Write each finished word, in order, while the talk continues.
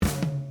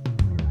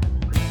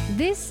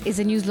This is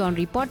a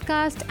Newslaundry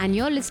podcast and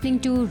you're listening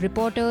to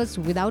Reporters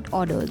Without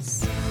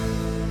Orders.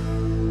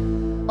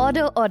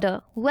 Order,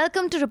 order.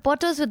 Welcome to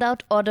Reporters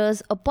Without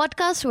Orders, a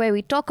podcast where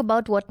we talk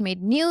about what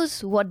made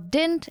news, what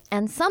didn't,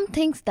 and some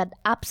things that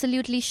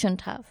absolutely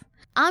shouldn't have.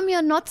 I'm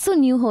your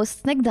not-so-new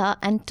host, Snigdha,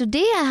 and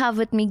today I have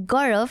with me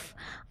Gaurav,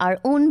 our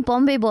own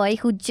Bombay boy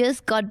who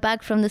just got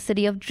back from the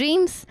city of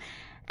dreams.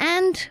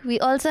 And we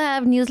also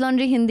have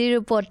Newslaundry Hindi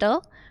reporter,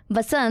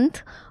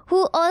 Basant,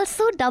 who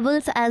also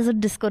doubles as a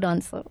disco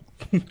dancer.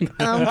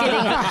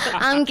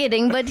 I'm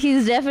kidding, but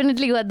he's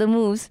definitely got the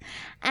moves.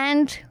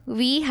 And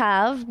we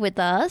have with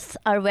us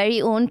our very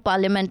own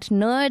parliament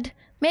nerd,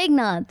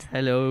 Meghnad.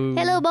 Hello.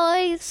 Hello,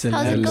 boys.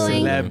 How's it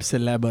going?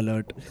 Celeb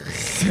alert.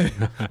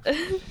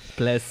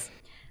 Plus.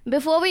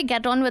 Before we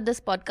get on with this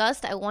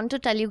podcast, I want to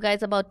tell you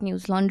guys about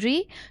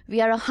Newslaundry.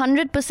 We are a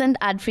 100%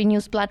 ad-free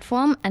news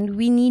platform and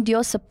we need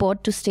your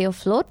support to stay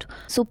afloat.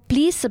 So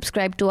please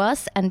subscribe to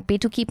us and pay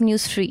to keep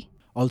news free.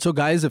 Also,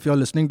 guys, if you're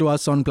listening to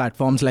us on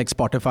platforms like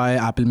Spotify,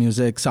 Apple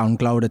Music,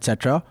 SoundCloud,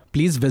 etc.,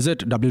 please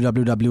visit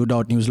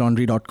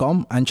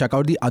www.newslaundry.com and check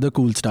out the other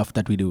cool stuff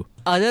that we do.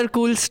 Other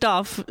cool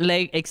stuff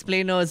like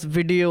explainers,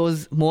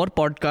 videos, more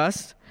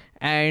podcasts.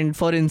 And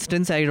for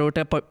instance, I wrote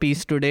a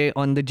piece today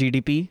on the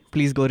GDP.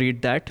 Please go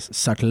read that.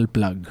 Subtle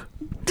plug.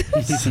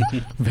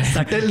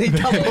 Subtly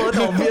बहुत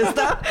obvious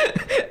था.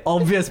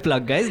 Obvious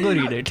plug, guys. Go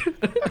read it.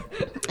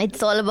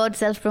 It's all about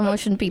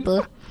self-promotion,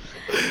 people.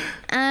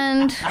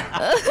 And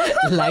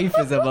life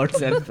is about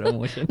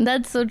self-promotion.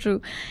 That's so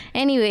true.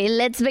 Anyway,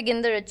 let's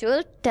begin the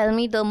ritual. Tell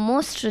me the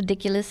most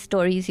ridiculous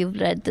stories you've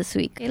read this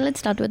week. Okay, let's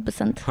start with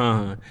Basant.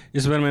 हाँ,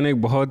 इस बार मैंने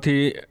एक बहुत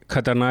ही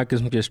खतरनाक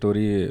किस्म की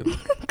story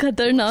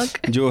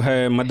खतरनाक जो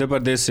है मध्य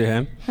प्रदेश से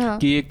है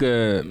कि एक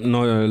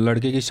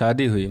लड़के की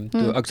शादी हुई।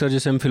 तो अक्सर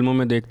जैसे हम फिल्मों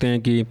में देखते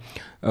हैं कि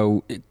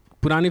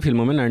पुरानी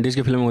फिल्मों में 90s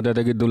की फिल्म में होता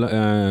था कि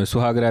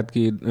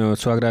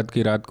सुहागरात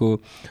की रात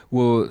को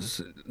वो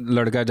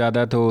लड़का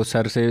जाता तो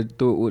सर से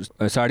तो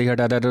साड़ी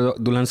हटाता तो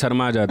दुल्हन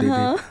शर्मा जाती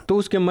थी। तो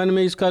उसके मन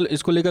में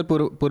इसको लेकर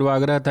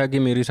पूर्वाग्रह था कि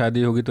मेरी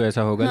शादी होगी तो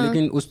ऐसा होगा।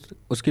 लेकिन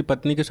उसकी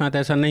पत्नी के साथ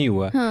ऐसा नहीं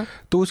हुआ।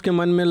 तो उसके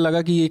मन में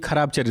लगा कि ये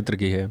खराब चरित्र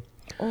की है,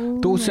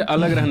 तो उससे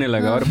अलग रहने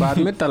लगा और बाद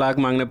में तलाक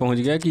मांगने पहुंच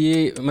गया कि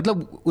ये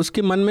मतलब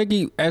उसके मन में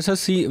कि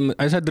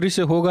ऐसा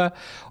दृश्य होगा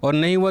और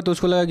नहीं हुआ। तो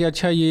उसको लगा कि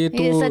अच्छा ये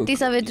तो सती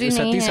सावित्री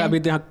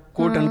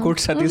कोट अनकोट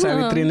सती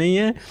सावित्री नहीं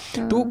है।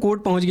 तो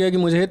कोर्ट पहुंच गया कि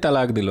मुझे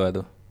तलाक दिलवा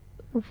दो।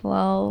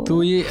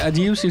 तो ये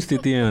अजीब सी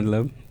स्थिति है।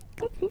 मतलब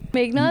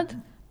Meghnad?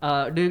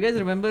 Do you guys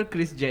remember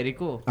Chris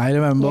Jericho? I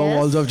remember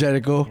Walls of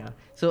Jericho. Yeah.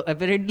 So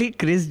apparently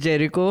Chris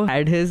Jericho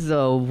had his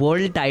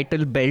world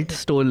title belt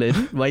stolen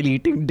while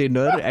eating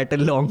dinner at a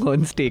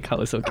Longhorn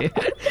Steakhouse, okay?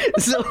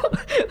 So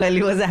while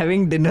he was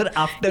having dinner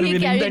after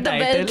winning the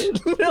title,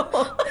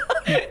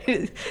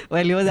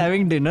 while he was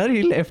having dinner,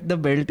 he left the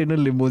belt in a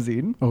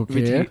limousine.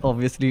 Okay.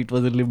 Obviously it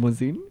was a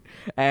limousine.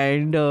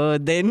 And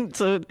then,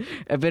 so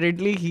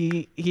apparently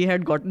he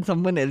had gotten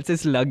someone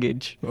else's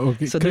luggage.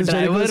 Okay. So Chris the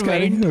driver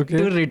went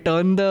to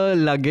return the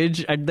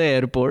luggage at the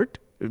airport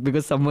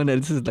because someone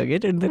else's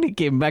luggage, and then he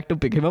came back to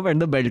pick him up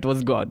and the belt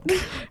was gone.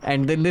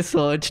 And then they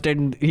searched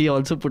and he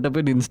also put up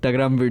an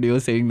Instagram video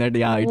saying that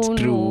it's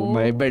true,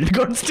 my belt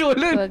got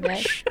stolen.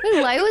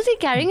 Why was he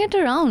carrying it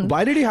around?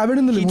 Why did he have it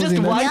in the limousine? He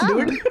just won,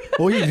 dude.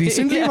 Oh, he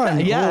recently won?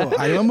 Yeah. Oh,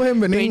 I remember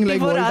him winning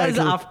 24 world hours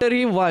title. after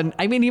he won.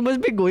 I mean, he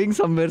must be going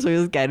somewhere, so he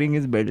was carrying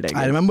his belt.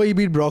 I remember he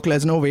beat Brock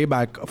Lesnar way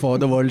back for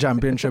the world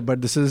championship,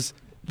 but this is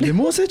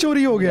limo se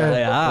chori ho gaya.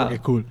 Yeah. Okay,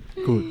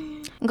 cool.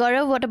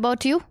 Gaurav, what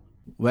about you?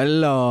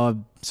 Well,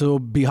 so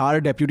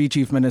Bihar Deputy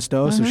Chief Minister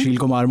Sushil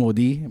Kumar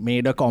Modi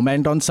made a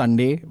comment on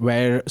Sunday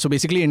where, so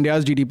basically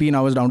India's GDP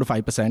now is down to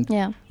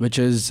 5%, which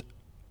is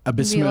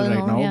abysmal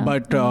right now.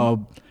 But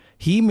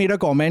he made a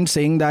comment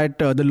saying that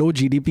the low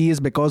GDP is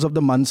because of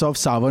the months of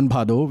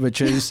savan-bhadon,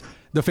 which is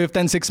the 5th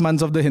and 6th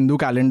months of the Hindu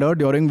calendar,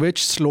 during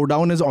which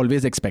slowdown is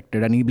always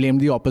expected. And he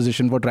blamed the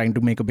opposition for trying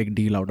to make a big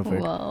deal out of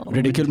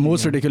it.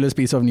 Most ridiculous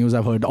piece of news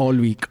I've heard all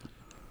week.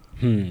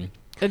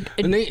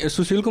 नहीं,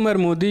 सुशील कुमार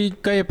मोदी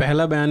का ये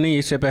पहला बयान नहीं।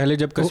 इससे पहले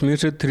जब कश्मीर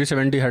से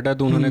 370 हटा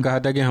तो उन्होंने कहा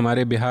था कि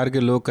हमारे बिहार के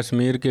लोग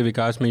कश्मीर के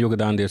विकास में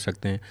योगदान दे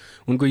सकते हैं।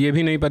 उनको ये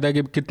भी नहीं पता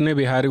कि कितने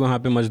बिहारी वहाँ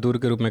पे मजदूर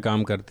के रूप में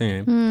काम करते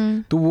हैं।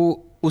 तो वो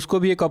उसको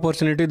भी एक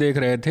अपॉर्चुनिटी देख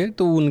रहे थे।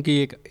 तो उनकी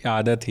एक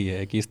आदत ही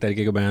है कि इस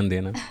तरीके का बयान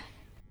देना।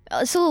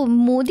 So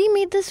Modi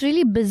made this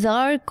really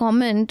bizarre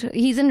comment.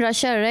 He's in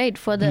Russia, right,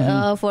 for the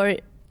for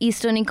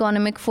Eastern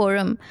Economic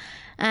Forum.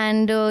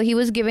 And he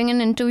was giving an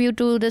interview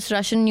to this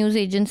Russian news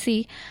agency.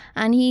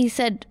 And he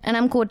said, and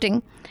I'm quoting,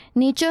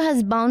 "Nature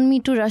has bound me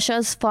to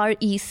Russia's far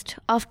east.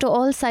 After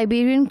all,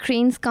 Siberian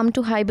cranes come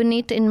to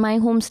hibernate in my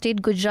home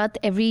state,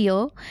 Gujarat, every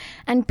year.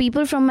 And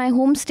people from my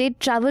home state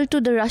travel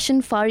to the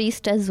Russian far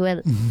east as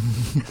well."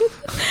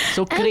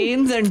 So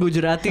cranes and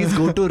Gujaratis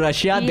go to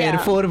Russia,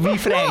 therefore we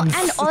friends.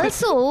 No, and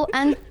also,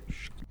 and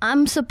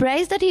I'm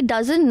surprised that he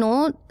doesn't know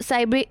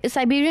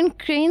Siberian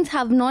cranes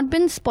have not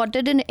been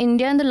spotted in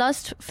India in the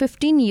last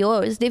 15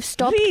 years. They've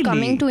stopped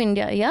coming to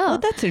India. Yeah. Oh,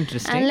 that's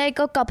interesting. And like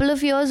a couple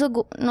of years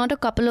ago, not a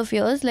couple of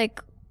years,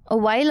 like a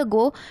while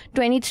ago,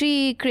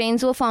 23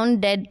 cranes were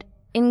found dead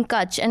in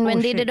Kutch, and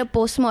when they did a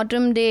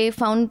post-mortem, they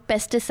found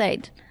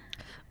pesticide.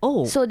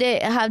 Oh. So they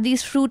have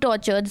these fruit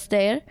orchards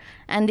there,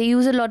 and they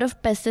use a lot of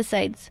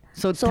pesticides.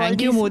 So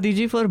thank you, Modi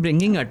ji, for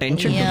bringing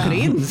attention to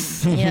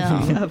cranes.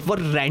 Yeah. For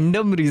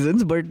random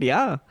reasons, but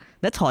yeah,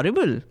 that's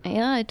horrible.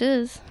 Yeah, it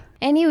is.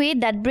 Anyway,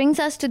 that brings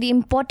us to the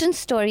important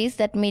stories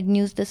that made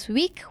news this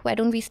week. Why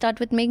don't we start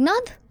with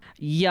Meghnad?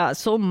 Yeah,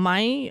 so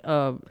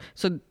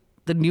so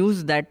the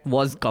news that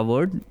was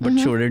covered but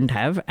shouldn't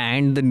have,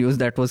 and the news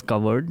that was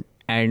covered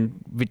and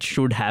which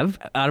should have,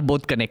 are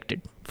both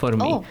connected for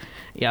me. Oh.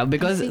 Yeah,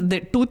 because the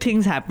two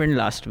things happened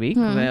last week.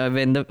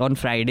 When on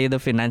Friday the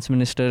finance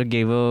minister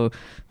gave a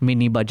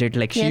mini budget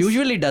like she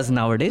usually does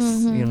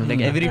nowadays. You know,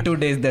 like every 2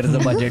 days there is a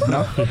budget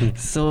now.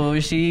 So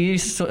she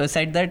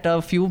said that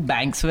a few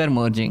banks were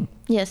merging.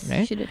 Yes,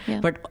 right? she did. Yeah.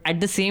 But at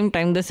the same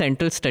time, the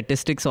Central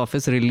Statistics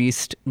Office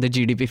released the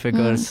GDP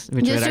figures,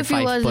 which Just were a at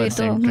few hours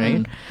 5%, later.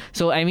 right?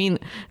 So I mean,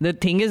 the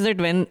thing is that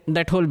when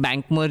that whole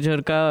bank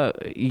merger ka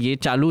ye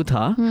chalu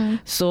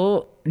tha,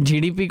 so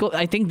GDP ko,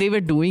 I think they were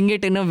doing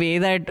it in a way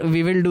that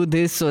we will do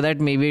this so that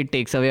maybe it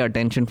takes away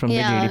attention from the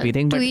GDP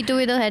thing. But tweet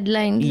away the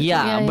headlines.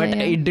 but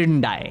it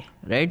didn't die,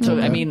 right? So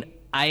I mean,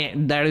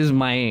 that is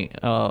my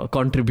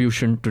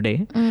contribution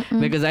today,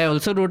 because I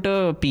also wrote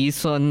a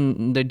piece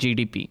on the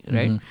GDP,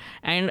 right?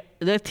 And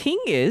the thing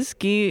is,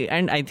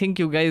 and I think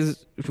you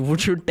guys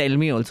should tell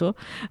me also,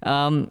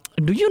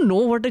 do you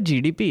know what a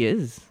GDP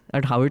is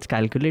and how it's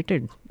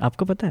calculated?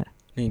 आपको पता है?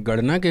 नहीं,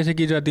 गणना कैसे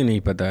की जाती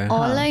नहीं पता है.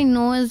 All I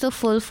know is the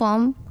full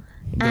form.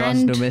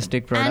 Gross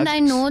domestic product. And I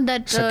know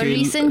that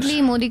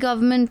recently Modi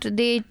government,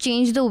 they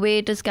changed the way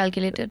it is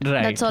calculated.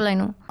 Right. That's all I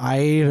know.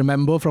 I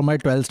remember from my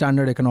 12th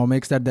standard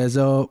economics that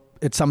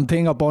it's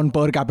something upon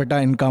per capita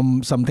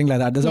income, something like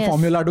that. There's a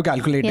formula to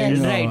calculating. Yes.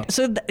 Right.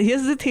 So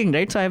here's the thing,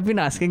 right? So I've been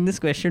asking this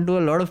question to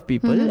a lot of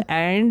people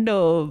and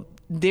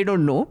they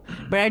don't know.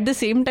 But at the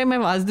same time,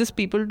 I've asked this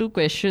people to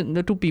question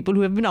the two people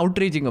who have been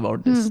outraging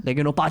about this. Like,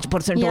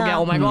 5% ho gaya.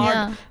 Oh my God.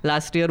 Yeah.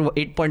 Last year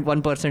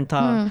 8.1%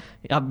 tha.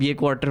 Ab ye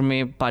quarter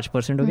mein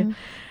 5% ho gaya.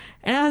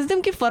 And I asked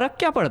them कि फर्क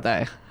क्या पड़ता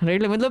है?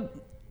 Right? Like, मतलब,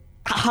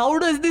 how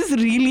does this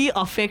really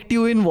affect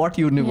you in what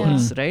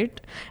universe?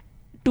 Right?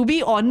 To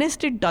be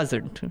honest, it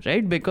doesn't.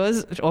 Right?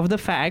 Because of the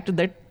fact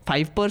that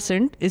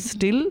 5% is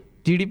still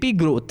GDP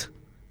growth.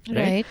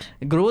 Right?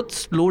 Growth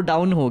slowed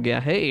down ho gaya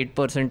hai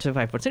 8% to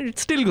 5%.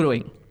 It's still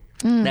growing.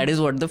 That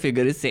is what the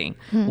figure is saying.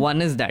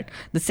 One is that.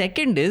 The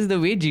second is the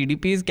way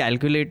GDP is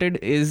calculated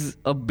is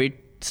a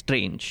bit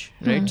strange,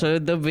 right? So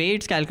the way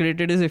it's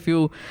calculated is if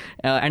you,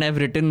 and I've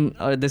written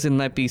this in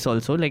my piece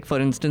also, like for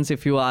instance,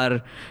 if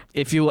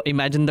you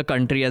imagine the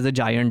country as a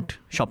giant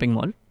shopping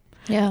mall,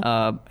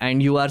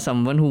 and you are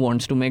someone who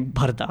wants to make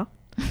bharta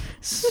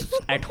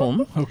at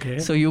home. Okay.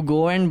 So you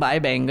go and buy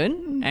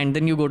baingan and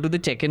then you go to the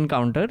check-in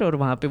counter और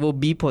वहाँ पे वो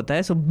beep होता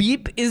है. So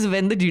beep is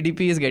when the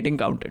GDP is getting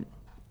counted,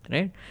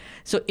 right?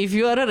 So if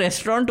you are a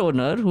restaurant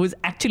owner who is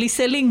actually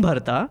selling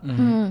bharta,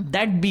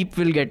 that beep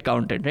will get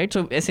counted, right?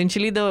 So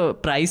essentially the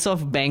price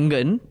of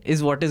baingan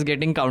is what is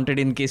getting counted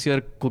in case you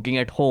are cooking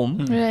at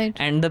home. Right.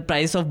 And the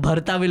price of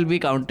bharta will be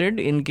counted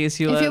in case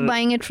if you're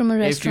buying it from a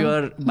restaurant. If you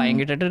are buying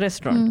it at a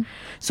restaurant.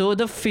 So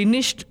the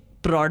finished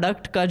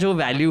product का जो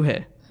value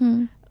है,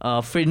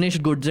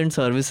 finished goods and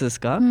services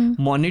ka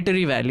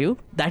monetary value,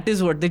 that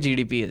is what the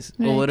GDP is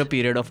over a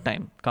period of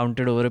time,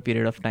 counted over a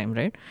period of time,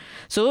 right?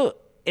 So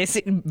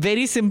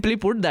very simply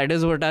put, that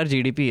is what our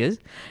GDP is.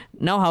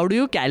 Now how do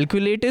you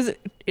calculate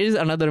is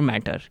another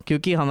matter,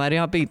 क्योंकि हमारे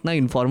यहाँ पे इतना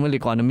informal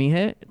economy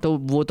है तो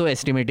वो तो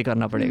estimate ही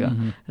करना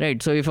पड़ेगा,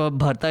 right? So if a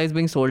bharta is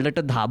being sold at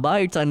a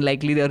dhaba, it's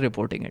unlikely they are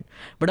reporting it,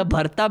 but a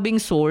bharta being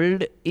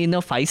sold in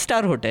a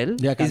 5-star hotel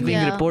is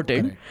being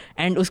reported,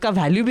 and उसका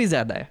value भी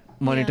ज़्यादा है,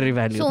 monetary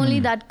value. So only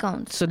that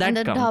counts. So that and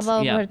the counts.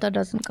 Dhaba bharta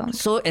doesn't count.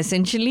 So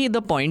essentially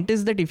the point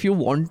is that if you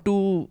want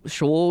to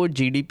show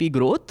GDP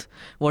growth,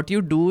 what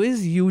you do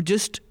is you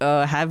just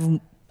have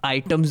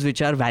items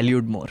which are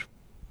valued more.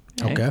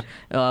 Right?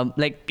 Okay.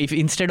 Like if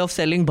instead of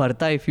selling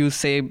bharta, if you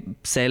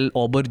sell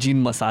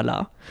aubergine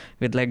masala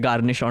with like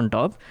garnish on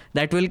top,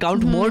 that will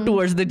count more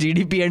towards the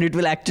GDP and it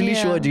will actually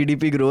show a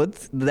GDP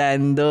growth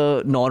than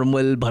the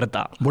normal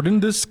bharta.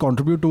 Wouldn't this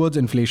contribute towards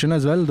inflation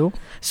as well though?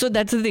 So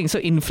that's the thing. So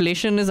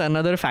inflation is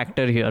another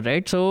factor here,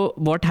 right? So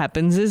what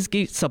happens is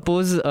कि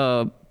suppose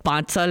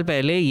 5 साल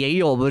पहले यही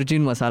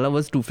aubergine masala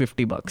was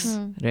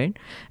 $250, right?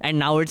 And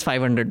now it's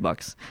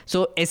 $500.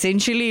 So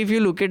essentially, if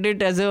you look at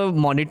it as a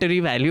monetary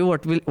value,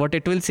 what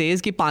it will say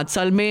is कि 5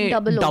 साल में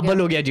double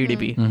हो गया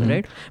GDP,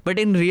 right? But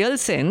in real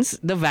sense,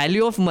 the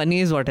value of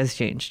money is what has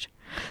changed.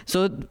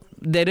 So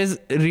there is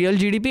real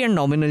GDP and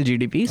nominal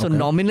GDP. So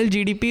nominal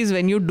GDP is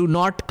when you do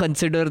not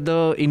consider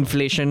the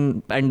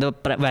inflation and the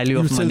value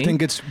of money. You still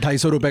think it's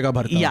 250 rupees ka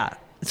bharta. Yeah.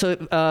 So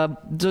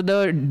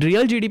the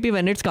real GDP,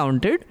 when it's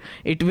counted,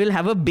 it will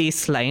have a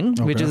baseline,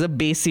 which is a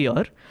base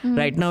year.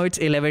 Right now it's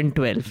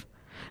 11-12.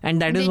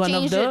 And that is one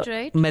of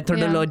the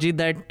methodology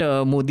that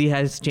Modi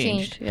has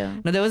changed.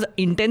 Now there was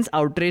intense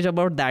outrage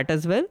about that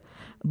as well.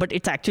 But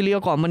it's actually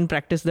a common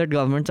practice that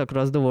governments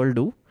across the world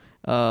do.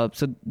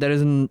 So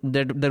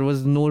there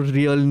was no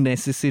real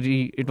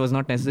necessary. It was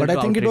not necessary. But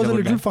I think it was a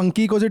little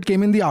funky because it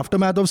came in the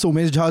aftermath of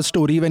Somesh Jha's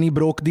story when he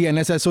broke the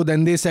NSS. So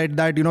then they said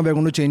that we're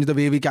going to change the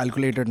way we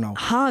calculate it now.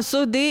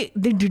 So they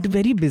did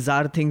very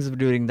bizarre things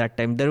during that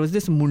time. There was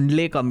this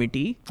Mundle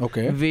committee,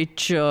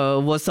 which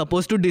was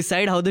supposed to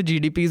decide how the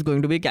GDP is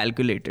going to be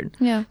calculated.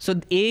 Yeah. So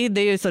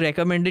they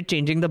recommended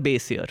changing the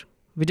base year,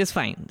 which is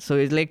fine. So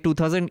it's like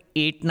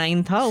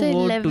 2008-9 था,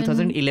 वो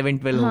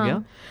 2011-12 हो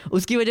गया.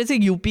 उसकी वजह से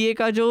UPA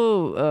का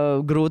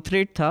जो growth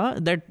rate था,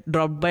 that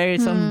dropped by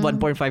some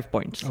 1.5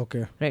 points.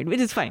 Okay. Right, which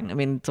is fine. I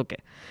mean, it's okay.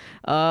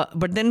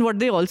 But then what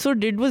they also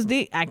did was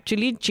they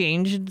actually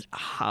changed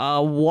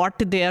what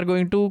they are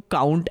going to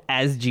count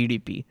as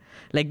GDP.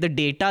 Like the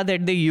data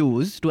that they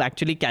use to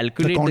actually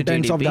calculate the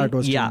contents GDP. of that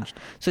was changed.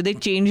 So they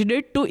changed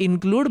it to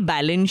include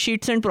balance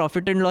sheets and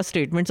profit and loss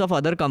statements of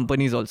other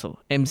companies also,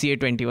 MCA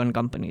 21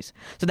 companies.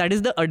 So that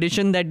is the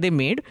addition that they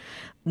made.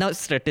 Now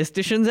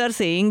statisticians are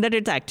saying that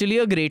it's actually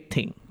a great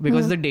thing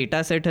because the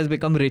data set has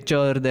become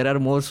richer. There are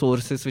more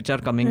sources which are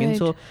coming in.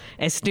 So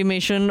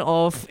estimation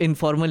of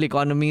informal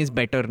economy is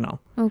better now.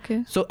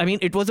 Okay. So I mean,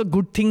 it was a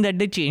good thing that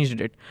they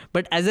changed it.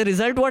 But as a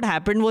result, what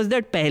happened was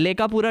that pehle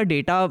ka pura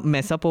data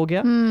mess up ho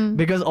gaya.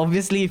 Because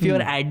obviously if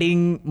you're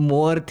adding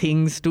more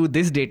things to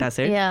this data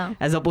set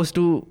as opposed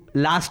to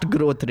last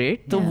growth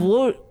rate, so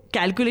wo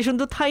calculation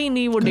to tha hi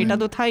nahi, wo data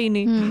to tha hi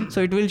nahi.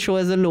 So it will show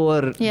as a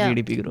lower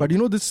GDP growth.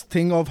 But this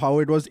thing of how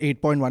it was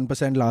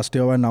 8.1% last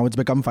year and now it's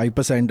become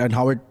 5% and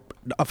how it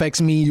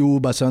affects me, you,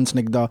 Basant,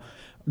 Snigdha.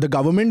 The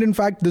government, in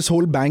fact, this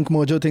whole bank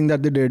merger thing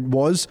that they did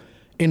was,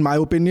 in my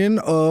opinion,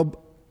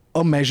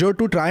 a measure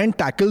to try and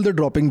tackle the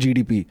dropping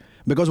GDP.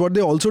 Because what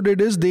they also did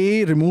is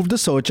they removed the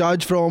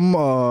surcharge from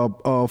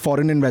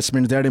foreign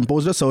investments. They had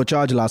imposed a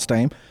surcharge last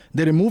time.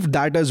 They removed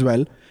that as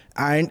well.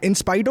 And in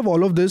spite of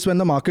all of this, when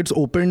the markets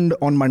opened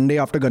on Monday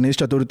after Ganesh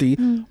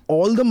Chaturthi,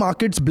 all the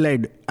markets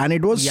bled. And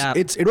it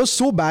was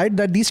so bad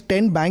that these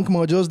 10 bank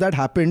mergers that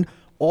happened,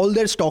 all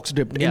their stocks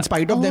dipped in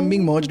spite of them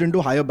being merged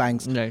into higher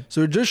banks. Right.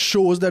 So it just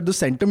shows that the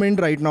sentiment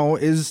right now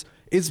is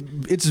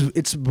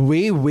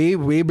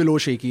way below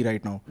shaky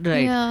right now.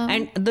 Right.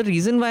 And the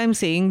reason why I'm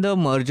saying the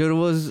merger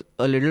was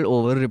a little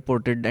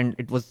over-reported and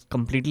it was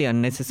completely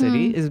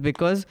unnecessary is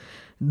because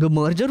the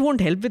merger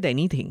won't help with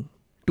anything,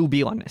 to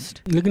be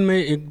honest. लेकिन मैं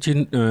एक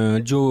चीज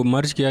जो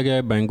मर्ज किया गया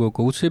है बैंकों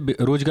को, उससे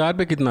रोजगार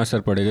पे कितना असर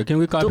पड़ेगा?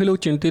 क्योंकि काफी लोग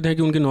चिंतित हैं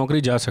कि उनकी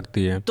नौकरी जा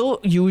सकती है.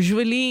 तो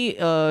यूजुअली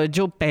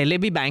जो पहले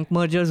भी बैंक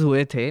मर्जर्स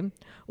हुए थे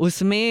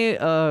उसमें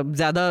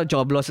ज़्यादा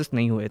जॉब लॉसेस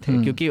नहीं हुए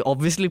थे क्योंकि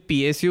ऑब्वियसली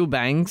PSU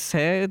बैंक्स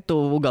है तो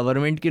वो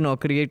गवर्नमेंट की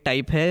नौकरी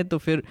टाइप है, तो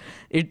फिर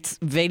it's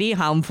very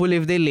harmful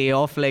if they lay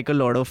off like a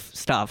lot of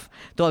staff.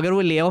 तो अगर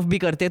वो ले ऑफ भी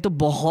करते हैं तो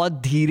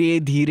बहुत धीरे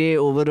धीरे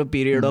over a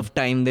period of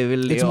time they will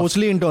lay off. It's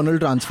mostly internal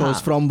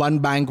transverse from one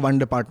bank one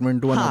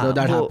department to another,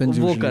 that happens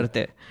usually. वो करते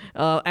हैं.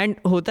 एंड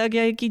होता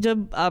क्या है कि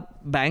जब आप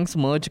बैंक्स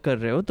मर्ज कर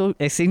रहे हो तो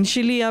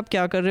एसेंशियली आप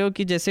क्या कर रहे हो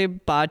कि जैसे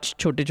 5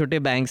 छोटे छोटे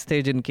बैंक्स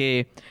थे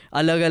जिनके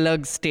अलग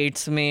अलग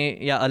स्टेट्स में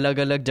या अलग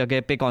अलग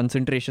जगह पे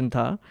कॉन्सेंट्रेशन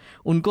था,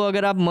 उनको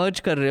अगर आप मर्ज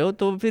कर रहे हो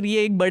तो फिर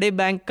ये एक बड़े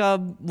बैंक का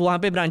वहाँ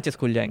पे ब्रांचेस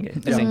खुल जाएंगे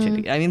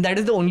essentially. I mean that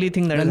is the only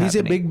thing that is happening. When we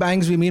say big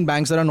banks, we mean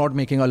banks that are not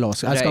making a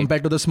loss as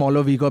compared to the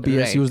smaller, weaker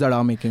PSUs that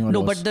are making a loss.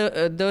 No, but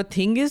the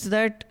thing is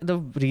that the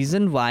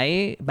reason why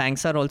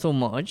banks are also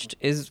merged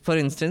is, for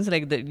instance,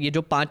 like ये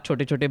जो 5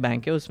 छोटे छोटे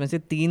bank है उसमें से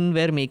 3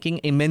 were making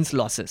immense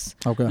losses.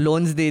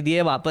 Loans दे दिए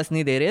वापस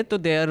नहीं दे रहे, तो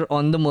they are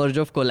on the verge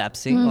of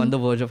collapsing.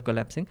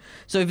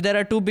 So if there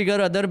are 2 bigger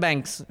other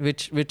banks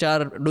which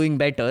are doing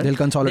better, they'll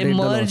consolidate, they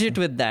merge it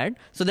with that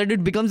so that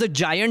it becomes a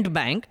giant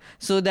bank,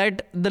 so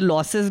that the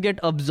losses get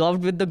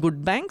absorbed with the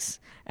good banks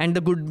and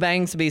the good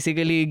banks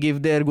basically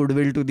give their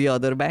goodwill to the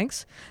other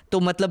banks. So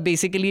matlab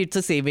basically it's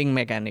a saving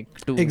mechanic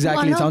too.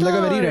 Exactly. It sounds like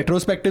a very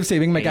retrospective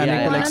saving mechanic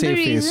to like save face. One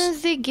of the reasons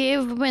they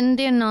gave when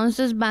they announced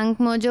this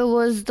bank merger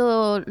was the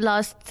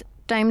last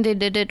time they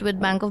did it with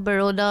Bank of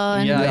Baroda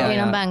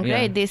and Bank,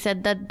 right? They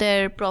said that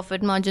their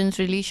profit margins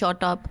really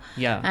shot up,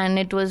 and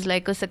it was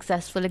like a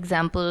successful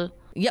example.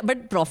 Yeah,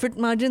 but profit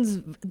margins,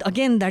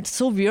 again, that's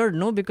so weird,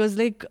 no? Because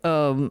like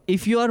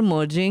if you are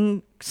merging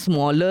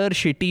smaller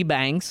shitty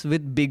banks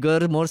with bigger,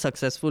 more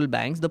successful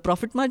banks, the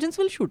profit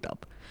margins will shoot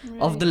up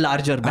of the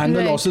larger banks. And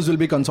the losses will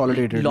be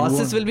consolidated.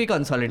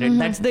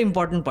 That's the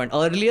important point.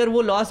 Earlier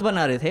वो loss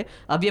बना रहे थे,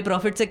 अब ये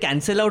profit से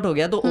cancel out हो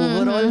गया, तो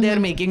overall they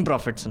are making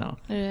profits now.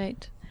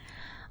 Right.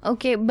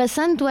 Okay,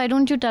 Basant, why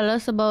don't you tell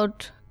us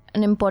about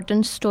an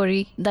important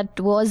story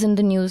that was in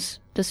the news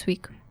this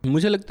week?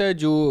 मुझे लगता है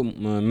जो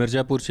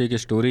मिर्ज़ापुर से एक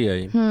स्टोरी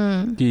आई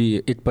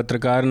कि एक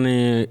पत्रकार ने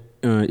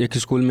एक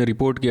स्कूल में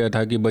रिपोर्ट किया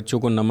था कि बच्चों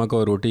को नमक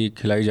और रोटी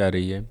खिलाई जा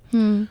रही है.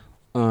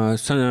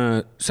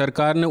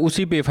 सरकार ने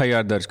उसी पे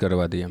FIR दर्ज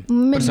करवा दिया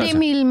मिड डे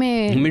मील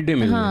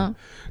में.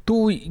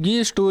 तो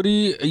ये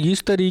स्टोरी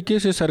इस तरीके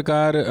से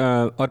सरकार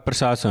और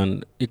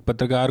प्रशासन एक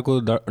पत्रकार को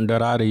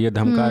डरा रही है,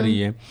 धमका रही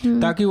है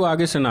ताकि वो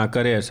आगे से ना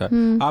करे ऐसा.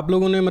 आप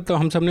लोगों ने मतलब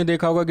हम सब ने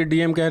देखा होगा कि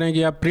DM कह रहे हैं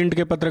कि आप प्रिंट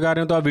के पत्रकार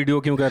हैं तो आप वीडियो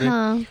क्यों कर रहे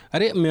हैं.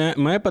 अरे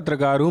मैं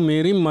पत्रकार हूँ,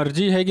 मेरी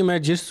मर्जी है कि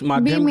मैं जिस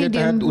माध्यम के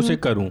तहत उसे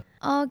करूँ.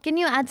 Can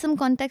you add some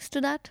context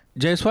to that?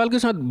 Jaiswal के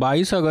साथ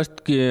 22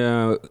 अगस्त के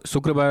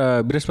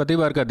शुक्रवार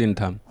बृहस्पतिवार का दिन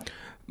था।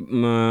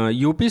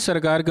 यूपी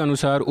सरकार के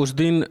अनुसार उस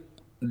दिन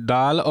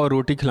दाल और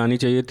रोटी खिलानी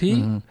चाहिए थी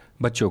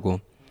बच्चों को।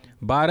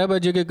 12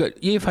 बजे के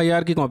ये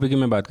FIR की कॉपी की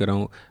मैं बात कर रहा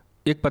हूँ।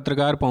 एक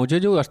पत्रकार पहुँचे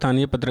जो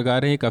स्थानीय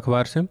पत्रकार हैं एक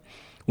अखबार से।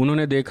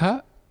 उन्होंने देखा,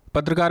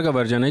 पत्रकार का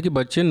वर्जन है कि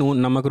बच्चे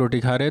नमक रोटी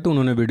खा रहे हैं, तो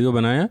उन्होंने वीडियो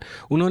बनाया।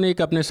 उन्होंने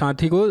एक अपने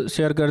साथी को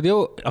शेयर कर दिया,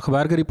 वो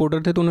अखबार के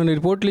रिपोर्टर थे तो उन्होंने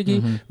रिपोर्ट लिखी।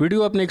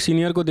 वीडियो अपने एक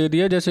सीनियर को दे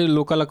दिया, जैसे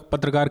लोकल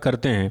पत्रकार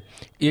करते हैं।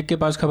 एक के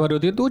पास खबर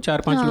होती है तो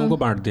 4-5 लोगों को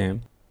बांटते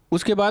हैं।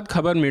 उसके बाद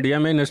खबर मीडिया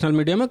में, नेशनल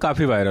मीडिया में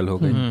काफ़ी वायरल हो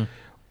गई।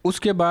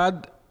 उसके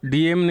बाद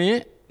DM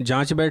ने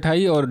जांच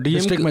बैठाई और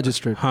डिस्ट्रिक्ट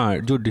मजिस्ट्रेट, हाँ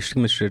जो डिस्ट्रिक्ट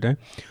मजिस्ट्रेट है,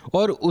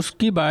 और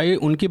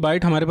उनकी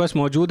बाइट हमारे पास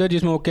मौजूद है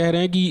जिसमें वो कह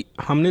रहे हैं कि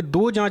हमने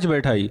 2 जांच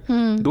बैठाई,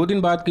 2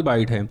 दिन बाद की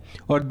बाइट है,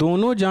 और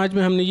दोनों जांच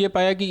में हमने ये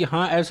पाया कि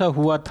हाँ ऐसा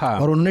हुआ था।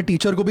 और उन्होंने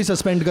टीचर को भी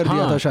सस्पेंड कर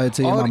दिया था शायद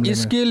से। और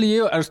इसके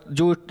लिए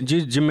जो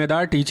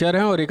जिम्मेदार टीचर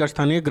हैं और एक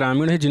स्थानीय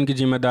ग्रामीण है जिनकी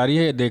जिम्मेदारी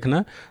है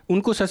देखना,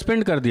 उनको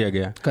सस्पेंड कर दिया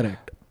गया।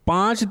 करेक्ट।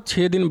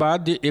 5-6 दिन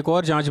बाद एक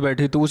और जांच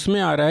बैठी तो उसमें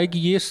आ रहा है कि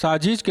ये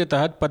साजिश के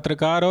तहत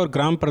पत्रकार और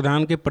ग्राम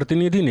प्रधान के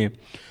प्रतिनिधि ने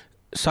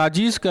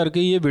साजिश करके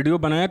ये वीडियो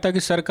बनाया ताकि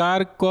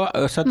सरकार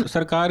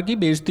की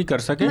बेइज्जती कर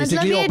सके।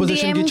 मतलब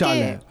ऑपोजिशन की चाल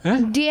है।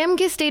 DM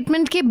के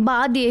स्टेटमेंट के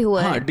बाद ये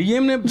हुआ है।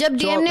 जब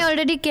DM ने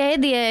ऑलरेडी कह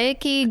दिया है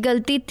कि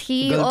गलती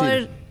थी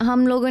और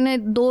हम लोगों ने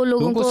 2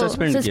 लोगों को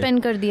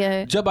सस्पेंड कर दिया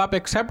है। जब आप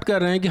एक्सेप्ट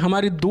कर रहे हैं कि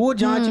हमारी 2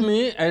 जांच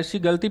में ऐसी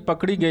गलती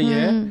पकड़ी गई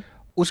है,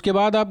 उसके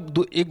बाद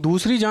आप एक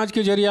दूसरी जांच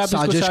के जरिए आप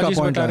इसको साजिश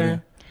बता रहे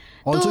हैं।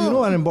 Also,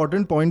 an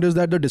important point is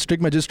that the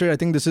district magistrate, I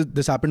think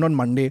this happened on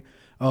Monday.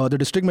 The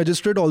district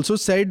magistrate also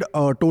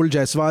told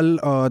Jaiswal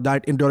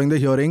that during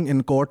the hearing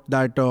in court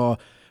that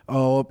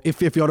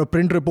if you're a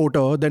print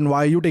reporter, then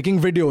why are you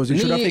taking videos?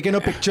 You should have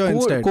taken a picture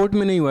instead. Court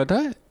में नहीं हुआ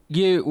था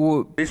ये। वो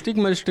district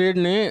magistrate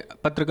ने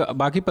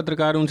बाकी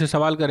पत्रकार उनसे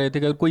सवाल कर रहे थे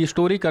कि कोई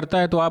स्टोरी करता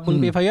है तो आप उन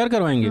पे FIR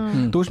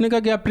करवाएंगे, तो उसने कहा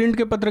कि आप प्रिंट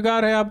के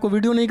पत्रकार हैं, आपको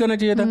वीडियो नहीं करना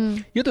चाहिए था।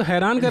 ये तो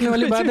हैरान करने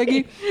वाली बात है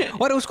कि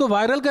और उसको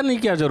वायरल करने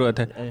की क्या जरूरत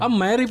है? अब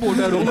मैं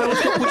रिपोर्टर हूँ, मैं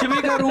उसको कुछ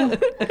भी करूँ।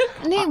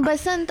 नहीं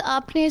बसंत,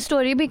 आपने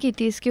स्टोरी भी की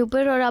थी इसके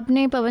ऊपर और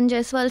आपने पवन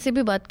जायसवाल से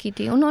भी बात की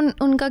थी,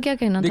 उनका क्या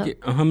कहना था? देखिए,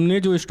 हमने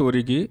जो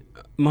स्टोरी की,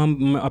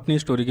 हम अपनी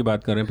स्टोरी की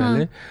बात कर रहे हैं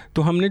पहले,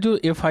 तो हमने जो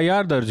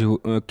FIR दर्ज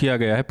किया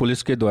गया है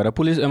पुलिस के द्वारा,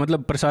 पुलिस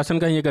मतलब प्रशासन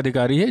का ही एक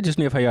अधिकारी है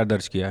जिसने FIR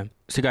दर्ज किया है,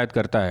 शिकायत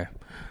करता है,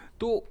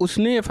 तो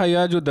उसने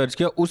FIR जो दर्ज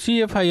किया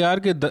उसी FIR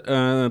के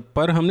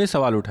पर हमने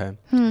सवाल उठाए।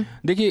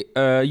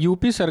 देखिए,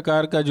 यूपी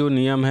सरकार का जो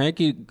नियम है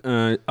कि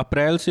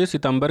अप्रैल से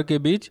सितंबर के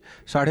बीच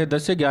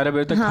 10:30 से 11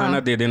 बजे तक खाना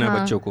दे देना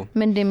बच्चों को,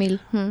 मिड डे मील।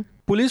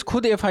 पुलिस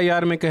खुद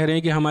FIR में कह रहे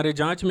हैं कि हमारे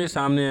जांच में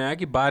सामने आया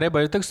कि 12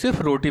 बजे तक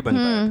सिर्फ रोटी बन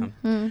पाया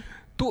था।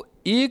 तो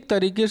एक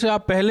तरीके से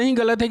आप पहले ही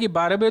गलत है कि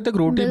 12 बजे तक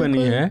रोटी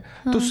बनी है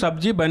तो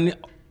सब्जी बनी,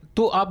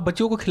 तो आप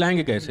बच्चों को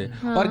खिलाएंगे कैसे?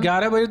 और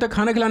 11 बजे तक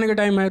खाना खिलाने का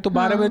टाइम है तो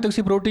 12 बजे तक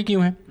सिर्फ रोटी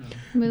क्यों है?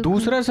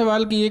 दूसरा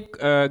सवाल कि एक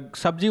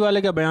सब्जी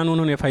वाले का बयान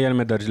उन्होंने FIR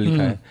में दर्ज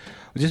लिखा है,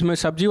 जिसमें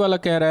सब्जी वाला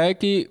कह रहा है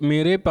कि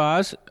मेरे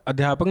पास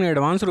अध्यापक ने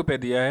एडवांस रुपए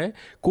दिया है,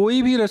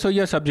 कोई भी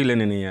रसोइया सब्जी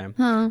लेने नहीं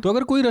आया। तो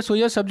अगर कोई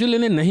रसोइया सब्जी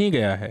लेने नहीं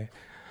गया है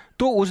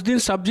तो उस दिन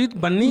सब्जी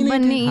बननी ही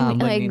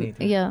नहीं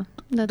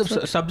थी। तो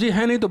सब्जी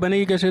है नहीं तो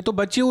बनेगी कैसे? तो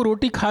बच्चे वो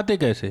रोटी खाते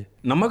कैसे?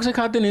 नमक से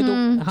खाते, नहीं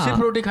तो सिर्फ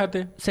रोटी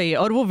खाते। सही है।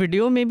 और वो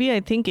वीडियो में भी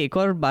आई थिंक एक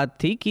और बात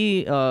थी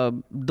कि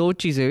 2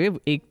 चीजें,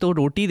 एक तो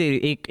रोटी दे,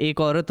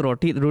 एक औरत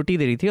रोटी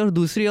दे रही थी और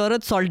दूसरी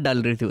औरत सॉल्ट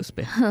डाल रही थी उस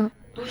पे।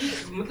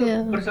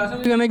 मतलब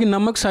प्रशासन कहना है कि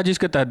नमक साजिश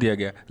के तहत दिया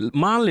गया।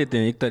 मान लेते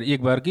हैं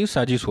एक बार की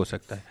साजिश हो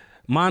सकता है,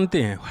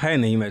 मानते हैं, है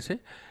नहीं वैसे,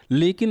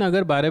 लेकिन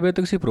अगर 12 बजे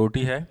तक सिर्फ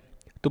रोटी है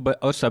तो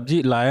और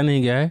सब्जी लाया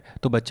नहीं गया है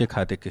तो बच्चे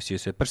खाते किस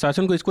चीज़ से?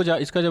 प्रशासन को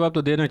इसका जवाब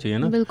तो देना चाहिए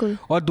ना। बिल्कुल।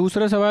 और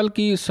दूसरा सवाल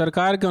कि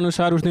सरकार के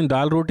अनुसार उस दिन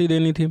दाल रोटी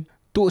देनी थी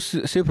तो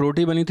सिर्फ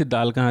रोटी बनी थी,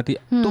 दाल कहाँ थी?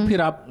 तो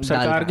फिर आप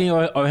सरकार की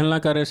अवहेलना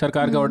कर रहे हैं,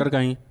 सरकार का ऑर्डर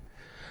कहीं?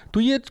 तो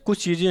ये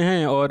कुछ चीज़ें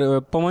हैं। और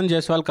पवन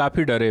जायसवाल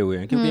काफ़ी डरे हुए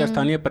हैं क्योंकि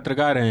स्थानीय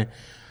पत्रकार हैं,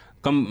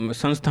 कम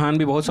संस्थान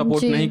भी बहुत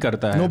सपोर्ट नहीं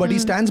करता है। Nobody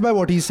stands by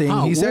what he's saying.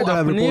 He said that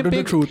I've reported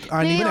the truth,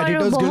 and even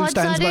Editors Guild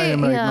stands by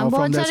him right now.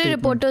 बहुत सारे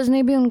रिपोर्टर्स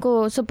ने भी उनको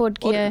सपोर्ट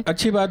किया है।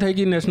 अच्छी बात है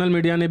कि नेशनल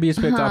मीडिया ने भी इस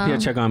पे काफी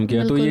अच्छा काम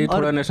किया, तो ये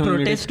थोड़ा नेशनल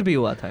प्रोटेस्ट भी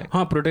हुआ था।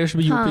 हाँ, प्रोटेस्ट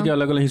भी यूपी के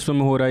अलग अलग हिस्सों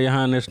में हो रहा है।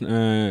 यहाँ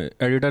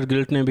एडिटर्स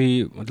गिल्ड ने भी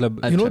मतलब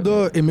the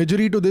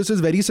imagery to this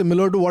is very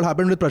similar to what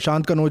happened with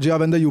Prashant Kanodia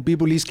when the UP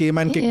police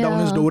came and kicked down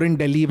his door in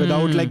Delhi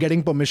without like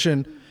getting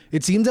permission.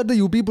 It seems that the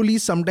UP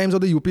police sometimes, or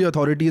the UP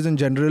authorities in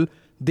general,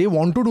 they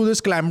want to do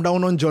this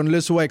clampdown on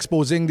journalists who are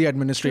exposing the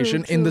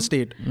administration in the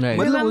state. Right.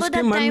 Remember that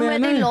time where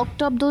they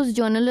locked up those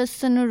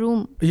journalists in a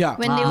room? Yeah.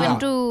 When they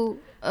went to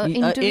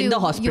interview in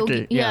the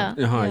hospital.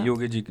 Yogi. हाँ,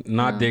 योगी जी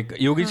ना देख,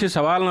 योगी से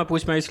सवाल ना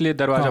पूछ पाए इसलिए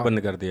दरवाजा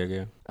बंद कर दिया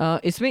गया।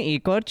 इसमें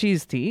एक और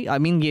चीज़ थी, I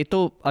mean ये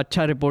तो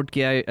अच्छा रिपोर्ट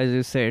किया है as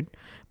you said,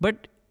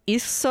 but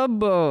इस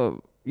सब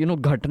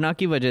घटना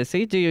की वजह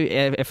से जो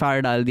FIR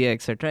डाल दिया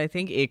एक्सेट्रा, आई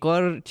थिंक एक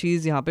और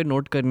चीज़ यहाँ पे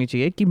नोट करनी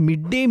चाहिए कि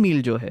मिड डे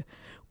मील जो है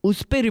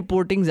उस पे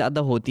रिपोर्टिंग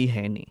ज़्यादा होती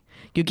है नहीं,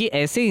 क्योंकि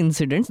ऐसे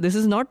incidents, this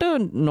is not a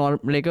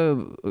like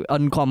a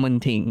uncommon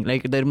thing,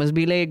 like there must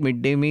be like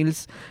mid day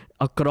meals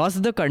across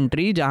the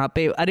country जहाँ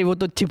पे अरे वो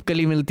तो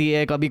छिपकली मिलती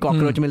है, कभी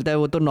कॉकरोच मिलता है,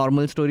 वो तो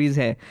नॉर्मल स्टोरीज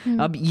है।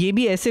 अब ये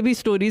भी ऐसे भी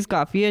स्टोरीज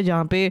काफ़ी है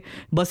जहाँ पे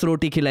बस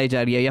रोटी खिलाई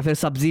जा रही है, या फिर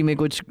सब्जी में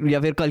कुछ, या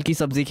फिर कल की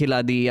सब्जी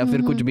खिला दी, या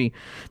फिर कुछ भी।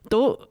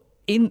 तो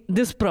इन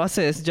दिस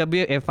प्रोसेस जब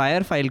ये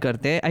FIR फाइल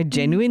करते हैं, आई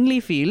जेन्युइनली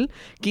फील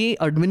कि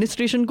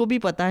एडमिनिस्ट्रेशन को भी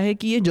पता है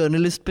कि ये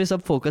जर्नलिस्ट पे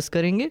सब फोकस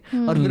करेंगे,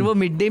 और फिर वो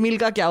मिड डे मील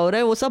का क्या हो रहा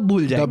है वो सब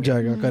भूल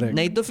जाएगा। करेक्ट।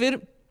 नहीं तो फिर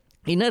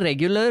in a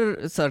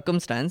regular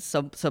circumstance,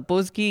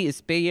 suppose कि इस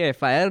पे ये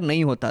FIR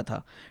नहीं होता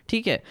था,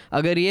 ठीक है,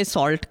 अगर ये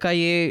सॉल्ट का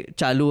ये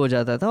चालू हो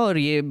जाता था और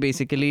ये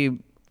बेसिकली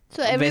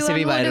वैसे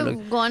भी वायरल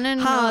हो,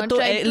 हाँ, तो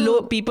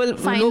लोग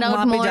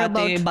वहाँ पे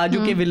जाते,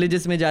 बाजू के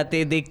विलेजेस में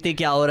जाते, देखते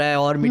क्या हो रहा है,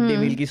 और मिड डे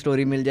मील की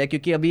स्टोरी मिल जाए,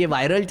 क्योंकि अभी ये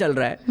वायरल चल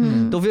रहा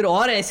है, तो फिर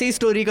और ऐसे ही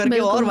स्टोरी करके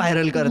और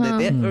वायरल कर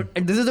देते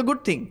हैं। This is a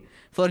good thing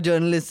for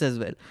journalist as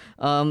well.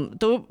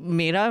 तो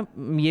मेरा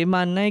ये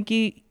मानना है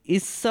कि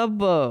इस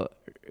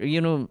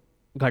सब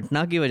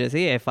घटना की वजह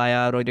से,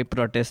 FIR और ये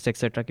प्रोटेस्ट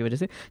एक्सेट्रा की वजह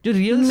से, जो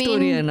रियल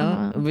स्टोरी है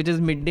ना, which is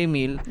mid day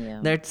meal,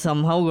 that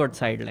somehow got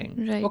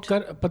sideline.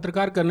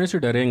 पत्रकार करने से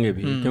डरेंगे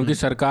भी, क्योंकि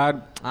सरकार,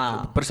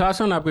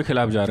 प्रशासन आपके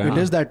खिलाफ जा रहा है।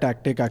 It is that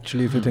tactic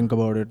actually, if you think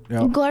about it.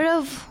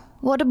 Gaurav,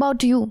 what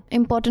about you?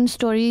 Important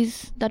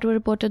stories that were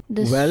reported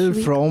this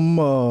week? From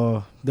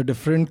the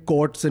different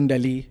courts in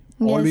Delhi,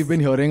 all we've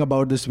been hearing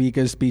about this week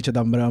is P.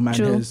 Chidambaram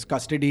and his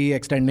custody,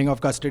 extending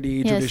of custody,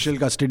 judicial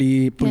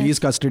custody,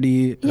 police custody,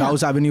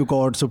 Rouse Avenue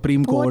Court,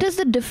 Supreme Court. What is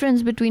the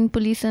difference between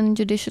police and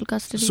judicial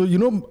custody? So,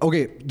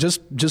 okay,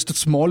 just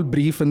a small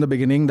brief in the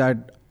beginning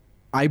that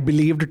I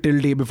believed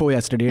till day before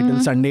yesterday, till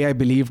Sunday, I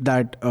believed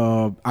that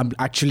I'm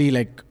actually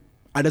like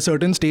at a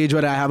certain stage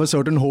where I have a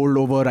certain hold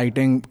over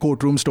writing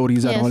courtroom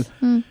stories and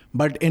all.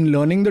 But in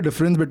learning the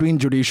difference between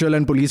judicial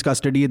and police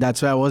custody,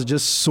 that's why I was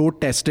just so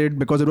tested,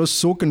 because it was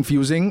so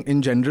confusing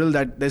in general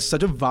that there's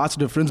such a vast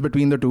difference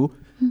between the two.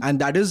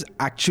 And that is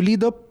actually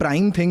the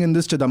prime thing in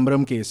this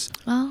Chidambaram case.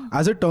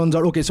 As it turns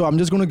out, okay, so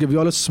I'm just going to give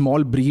you all a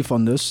small brief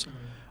on this.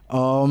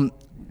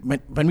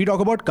 When we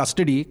talk about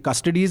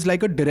custody is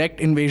like a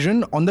direct invasion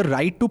on the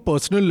right to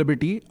personal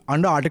liberty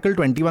under Article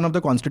 21 of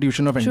the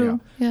Constitution of India.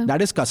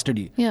 That is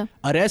custody.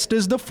 Arrest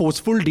is the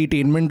forceful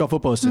detainment of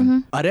a person.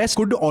 Arrest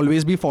could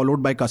always be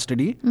followed by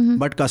custody,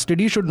 but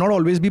custody should not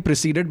always be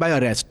preceded by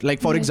arrest.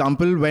 Like, for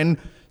example, when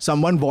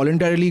someone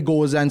voluntarily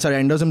goes and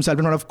surrenders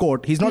himself in front of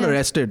court, he's not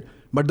arrested,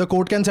 but the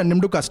court can send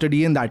him to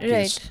custody in that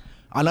case.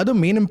 Another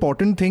main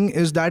important thing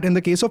is that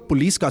in the case of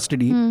police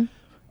custody,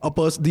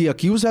 the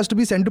accused has to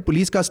be sent to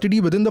police custody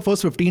within the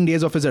first 15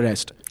 days of his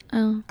arrest.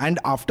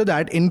 And after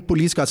that, in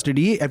police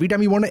custody, every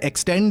time you want to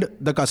extend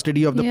the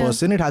custody of the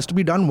person, it has to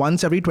be done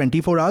once every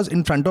 24 hours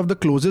in front of the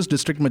closest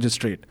district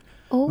magistrate.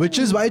 Which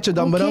is why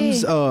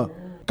Chidambaram's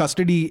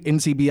custody in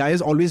CBI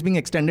is always being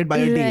extended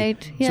by a day.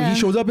 So he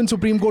shows up in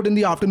Supreme Court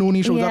in the afternoon,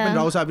 he shows up in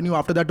Rouse Avenue,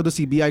 after that to the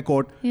CBI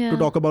court to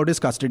talk about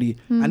his custody.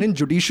 And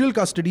in judicial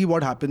custody,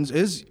 what happens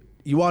is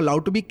you are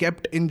allowed to be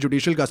kept in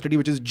judicial custody,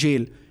 which is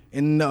jail.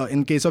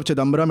 In case of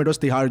Chidambaram, it was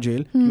Tihar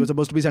jail. He was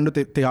supposed to be sent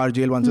to Tihar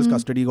jail once his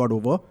custody got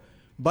over.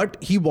 But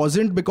he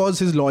wasn't, because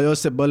his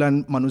lawyers, Sibbal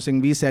and Manu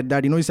Singhvi, said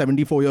that, he's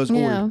 74 years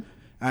old.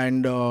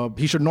 And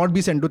he should not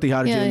be sent to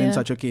Tihar jail in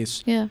such a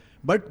case.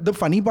 But the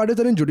funny part is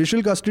that in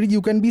judicial custody,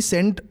 you can be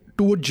sent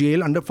to a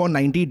jail for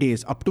 90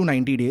 days, up to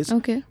 90 days.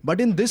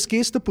 But in this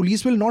case, the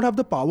police will not have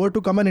the power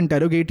to come and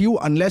interrogate you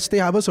unless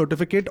they have a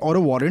certificate or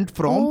a warrant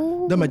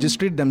from the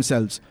magistrate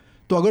themselves.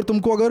 तो अगर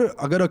तुमको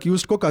अगर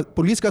accused को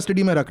police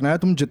custody में रखना है,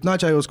 तुम जितना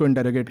चाहे उसको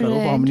इंटरोगेट करो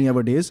for how many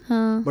ever days,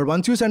 but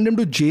once you send him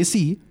to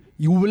JC,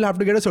 you will have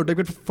to get a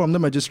certificate from the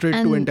magistrate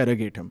to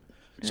interrogate him.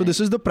 So this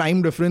is the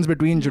prime difference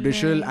between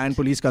judicial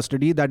and police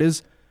custody. That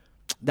is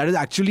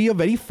actually a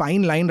very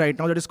fine line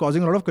right now that is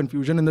causing a lot of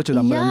confusion in the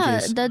Chidambaram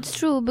case. Yeah, that's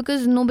true,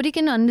 because nobody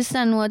can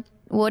understand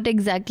what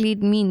exactly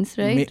it means,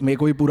 right? मेरे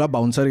को ही पूरा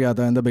bouncer गया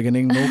था in the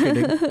beginning, no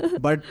kidding.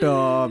 But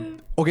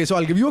okay, so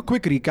I'll give you a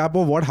quick recap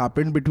of what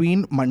happened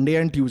between Monday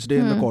and Tuesday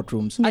in the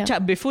courtrooms. अच्छा,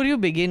 before you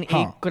begin,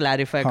 एक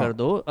clarify कर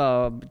दो.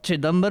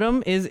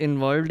 Chidambaram is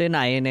involved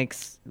in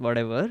INX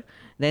whatever.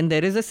 Then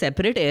there is a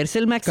separate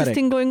Aircel Maxis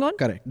thing going on.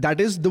 Correct. That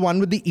is the one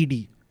with the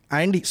ED.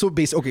 And so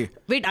okay.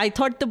 Wait, I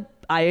thought the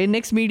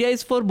INX media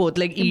is for both,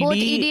 like ED, both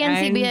ED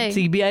and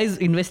CBI is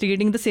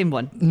investigating the same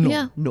one. No.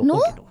 Yeah. No. No?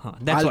 Okay, no.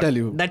 That's I'll tell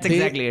you. That's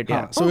exactly it.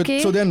 Yeah.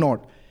 So they're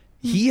not.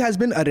 He has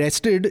been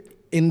arrested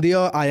in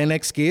their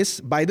INX case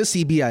by the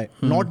CBI,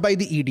 not by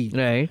the ED.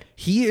 Right.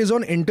 He is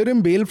on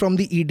interim bail from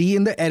the ED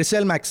in the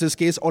Aircel Maxis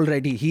case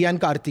already, he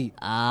and Karthi.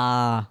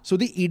 So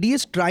the ED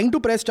is trying to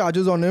press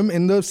charges on him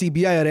in the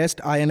CBI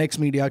arrest INX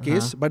media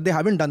case, but they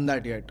haven't done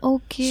that yet.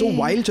 Okay. So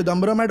while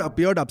Chidambaram had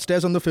appeared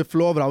upstairs on the 5th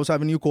floor of Rouse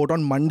Avenue Court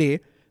on Monday,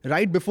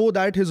 right before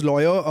that, his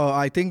lawyer,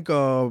 I think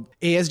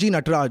ASG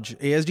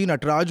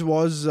Nataraj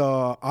was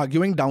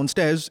arguing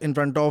downstairs in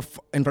front of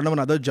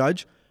another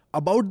judge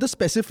about the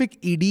specific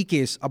ED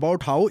case,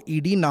 about how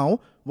ED now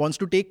wants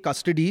to take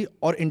custody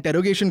or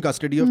interrogation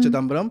custody of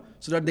Chidambaram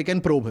so that they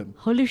can probe him.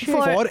 Holy shit.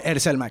 For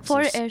Aircell Maxis.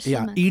 For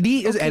Aircell Maxis. ED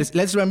is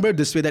let's remember it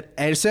this way, that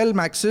Aircell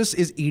Maxis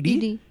is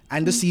ED.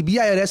 And the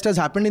CBI arrest has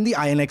happened in the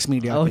INX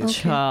media.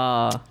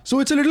 So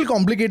it's a little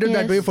complicated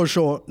that way for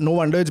sure. No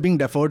wonder it's being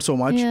deferred so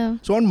much. Yeah.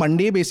 So on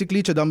Monday,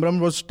 basically, Chidambaram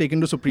was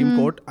taken to Supreme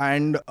Court,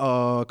 and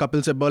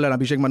Kapil Sibal and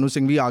Abhishek Manu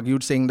Singhvi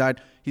argued, saying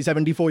that he's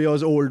 74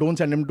 years old, don't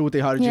send him to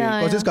Tihar jail,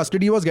 because his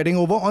custody was getting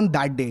over on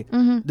that day.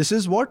 This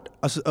is what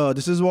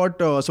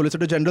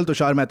Solicitor General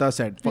Tushar Mehta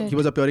said. He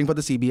was appearing for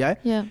the CBI.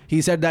 Yeah.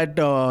 He said that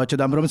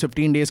Chidambaram's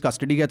 15 days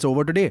custody gets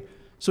over today.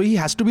 So he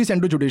has to be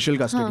sent to judicial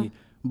custody.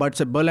 But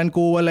Sibal and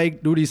co were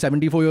like, dude, he's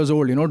 74 years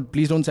old,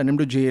 please don't send him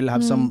to jail,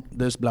 have some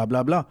this, blah,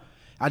 blah, blah.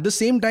 At the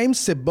same time,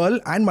 Sibal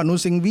and Manu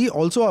Singhvi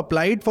also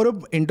applied for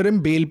an interim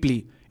bail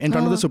plea in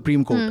front of the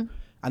Supreme Court.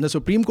 And the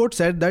Supreme Court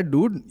said that,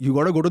 dude, you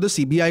got to go to the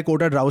CBI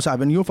court at Rouse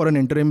Avenue for an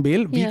interim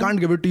bail. We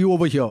can't give it to you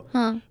over here.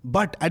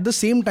 But at the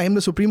same time,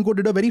 the Supreme Court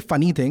did a very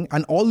funny thing.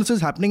 And all this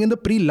is happening in the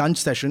pre-lunch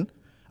session.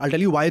 I'll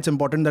tell you why it's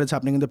important that it's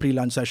happening in the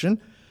pre-lunch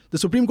session. The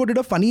Supreme Court did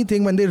a funny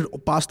thing when they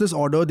passed this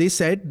order. They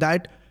said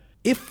that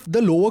if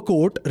the lower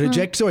court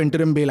rejects your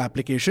interim bail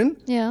application,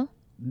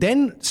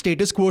 then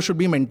status quo should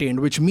be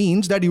maintained, which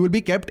means that you will be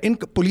kept in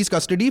police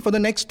custody for the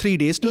next 3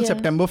 days till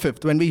September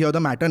 5th, when we hear the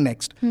matter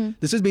next.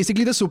 This is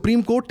basically the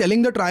Supreme Court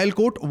telling the trial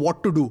court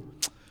what to do.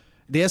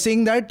 They are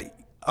saying that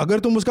अगर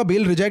तुम उसका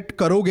bail reject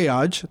करोगे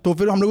आज, तो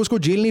फिर हम लोग उसको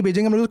जेल नहीं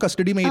भेजेंगे, हम लोग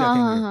कस्टडी में ही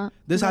रखेंगे.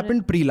 This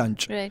happened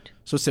pre-lunch. Right.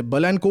 So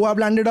Sibal and co have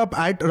landed up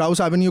at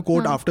Rouse Avenue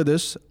Court after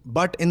this.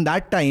 But in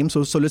that time,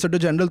 so Solicitor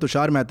General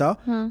Tushar Mehta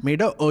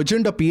made an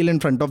urgent appeal in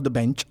front of the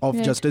bench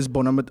of Justice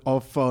Bonam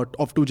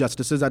of two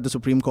justices at the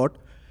Supreme Court.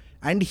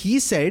 And he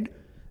said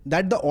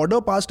that the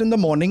order passed in the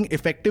morning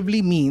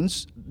effectively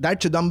means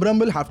that Chidambaram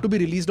will have to be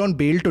released on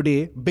bail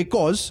today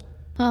because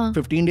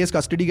 15 days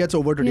custody gets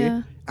over today.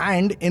 Yeah.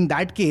 And in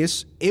that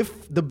case,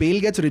 if the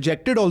bail gets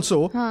rejected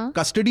also,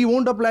 custody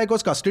won't apply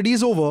because custody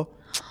is over.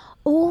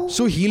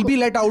 So he'll be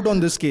let out on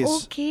this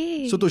case.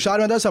 Okay. So Tushar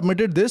Mehta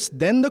submitted this.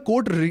 Then the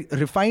court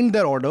refined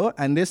their order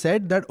and they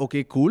said that,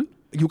 okay, cool.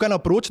 You can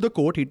approach the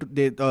court.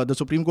 The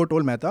Supreme Court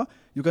told Mehta,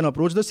 you can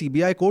approach the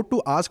CBI court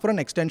to ask for an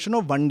extension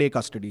of 1 day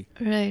custody.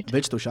 Right.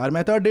 Which Tushar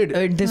Mehta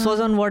did. This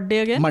was on what day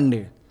again?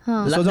 Monday.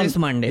 This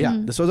Monday. Yeah,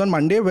 this was on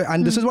Monday,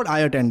 and this is what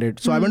I attended.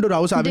 So I went to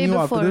Rouse Avenue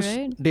after this.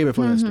 Right? Day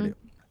before yesterday.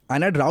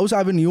 And at Rouse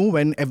Avenue,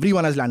 when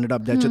everyone has landed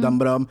up there,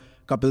 Chidambaram,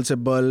 Kapil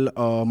Sibal,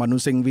 Manu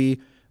Singhvi,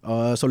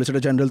 Solicitor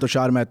General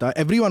Tushar Mehta,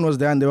 everyone was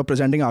there and they were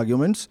presenting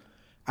arguments.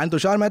 And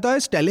Tushar Mehta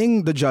is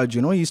telling the judge,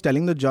 he's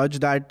telling the judge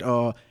that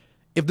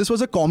if this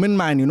was a common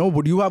man,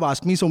 would you have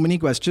asked me so many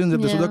questions?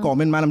 If this was a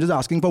common man, I'm just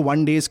asking for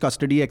 1 day's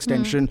custody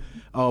extension.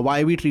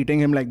 Why are we treating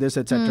him like this,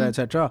 etc.,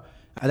 etc.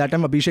 At that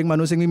time, Abhishek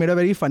Manu Singhvi made a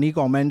very funny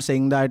comment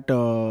saying that,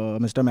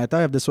 Mr.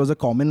 Mehta, if this was a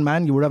common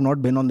man, you would have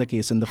not been on the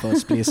case in the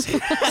first place.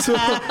 So,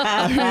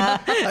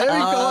 that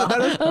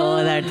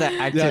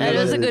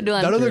was a good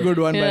one. That was a good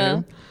one by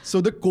him. So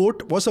the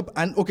court was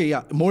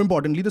more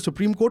importantly, the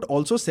Supreme Court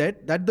also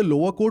said that the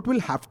lower court will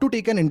have to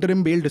take an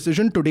interim bail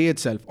decision today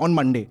itself, on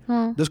Monday.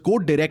 This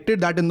court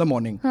directed that in the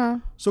morning.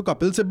 So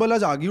Kapil Sibal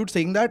has argued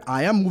saying that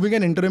I am moving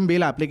an interim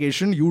bail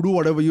application. You do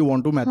whatever you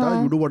want to, Mehta.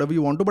 You do whatever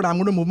you want to, but I'm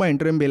going to move my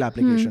interim bail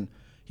application.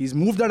 He's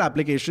moved that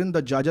application.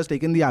 The judge has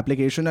taken the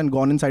application and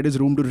gone inside his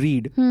room to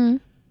read.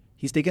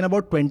 He's taken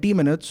about 20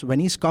 minutes. When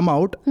he's come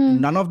out,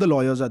 none of the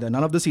lawyers are there.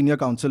 None of the senior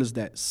counsel is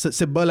there.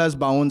 Sibal has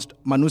bounced.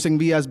 Manu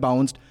Singhvi has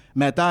bounced.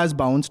 Mehta has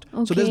bounced.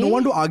 Okay. So there's no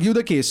one to argue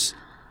the case.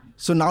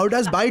 So now it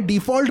has by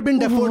default been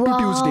deferred to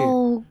Tuesday.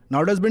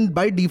 Now it has been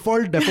by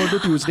default deferred to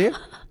Tuesday.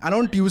 And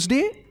on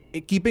Tuesday,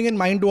 keeping in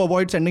mind to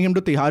avoid sending him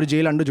to Tihar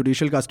jail under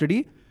judicial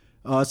custody,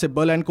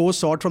 Sibal and co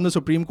sought from the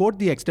Supreme Court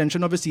the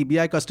extension of his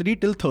CBI custody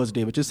till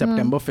Thursday, which is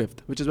September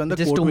 5th, which is when the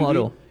court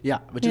tomorrow.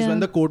 Is when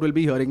the court will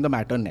be hearing the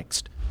matter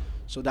next.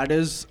 So that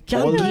is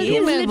all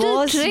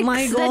little tricks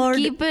that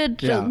keep it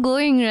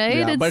going, right?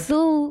 Yeah, it's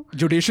so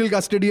judicial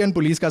custody and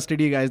police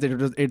custody, guys.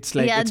 It's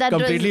like it's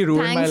completely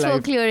ruined my life. Thanks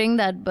for clearing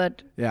that,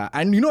 but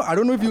and I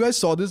don't know if you guys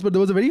saw this, but there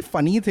was a very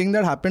funny thing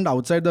that happened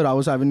outside the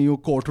Rouse Avenue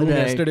courtroom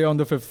yesterday on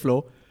the 5th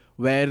floor,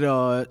 where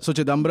so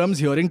Chidambaram's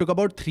hearing took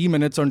about 3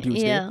 minutes on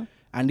Tuesday. Yeah.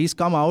 And he's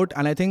come out,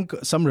 and I think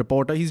some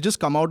reporter, he's just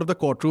come out of the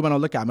courtroom and all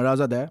the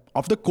cameras are there,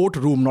 of the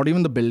courtroom, not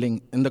even the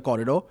building, in the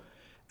corridor.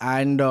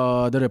 And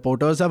the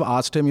reporters have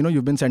asked him,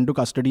 you've been sent to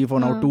custody for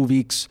now 2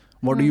 weeks.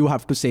 What do you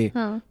have to say?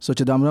 So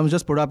Chidambaram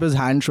just put up his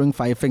hand showing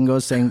 5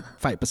 fingers saying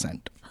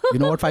 5%. You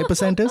know what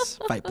 5% is?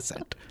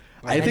 5%.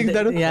 I think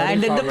that... Yeah,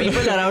 and then the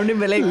people around him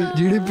were like,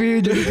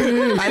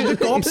 GDP. And the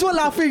cops were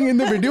laughing in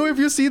the video. If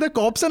you see, the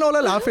cops and all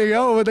are laughing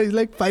over there. He's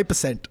like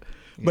 5%.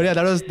 But yeah,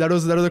 that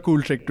was a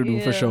cool trick to do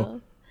for sure.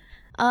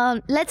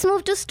 Let's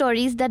move to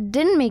stories that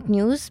didn't make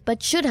news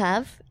but should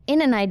have,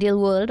 in an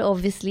ideal world,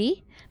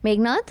 obviously.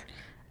 Meghnad?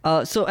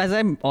 So as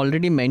I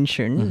already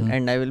mentioned,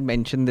 and I will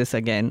mention this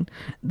again,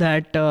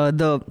 that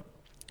the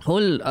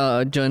whole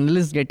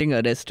journalist getting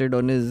arrested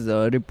on his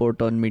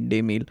report on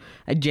midday meal,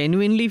 I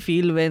genuinely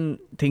feel when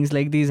things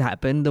like these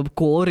happen, the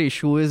core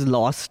issue is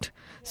lost.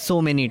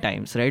 so many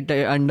times, right?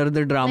 Under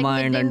the drama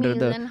like and under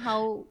the and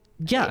how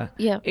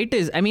it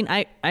is. I mean,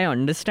 I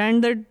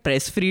understand that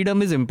press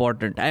freedom is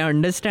important. I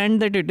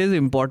understand that it is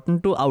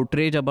important to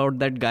outrage about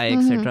that guy,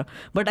 etc.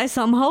 But I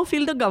somehow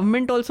feel the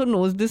government also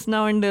knows this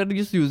now and they're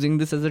just using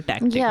this as a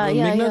tactic.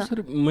 Meghnath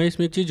sir, मैं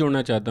इसमें एक चीज़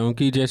जोड़ना चाहता हूँ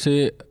कि जैसे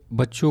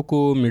बच्चों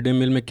को मिड डे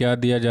मील में क्या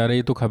दिया जा रहा है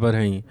ये तो खबर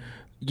है ही,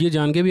 ये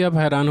जान के भी आप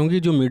हैरान होंगे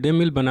जो मिड डे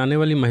मील बनाने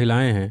वाली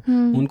महिलाएं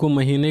हैं उनको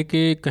महीने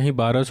के कहीं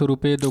 1200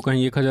 रुपये तो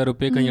कहीं 1000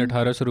 रुपये कहीं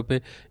 1800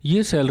 रुपये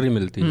ये सैलरी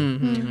मिलती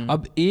है।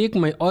 अब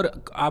और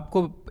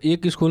आपको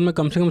एक स्कूल में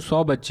कम से कम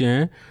 100 बच्चे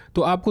हैं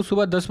तो आपको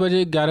सुबह 10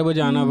 बजे 11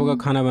 बजे आना होगा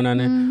खाना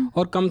बनाने,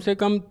 और कम से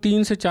कम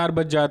 3 से 4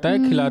 बज जाता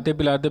है खिलाते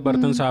पिलाते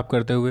बर्तन साफ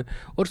करते हुए,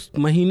 और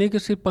महीने के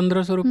सिर्फ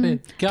 1500 रुपये।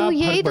 क्या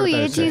तो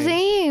ये चीज़ें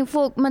ही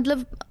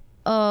मतलब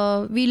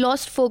we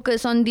lost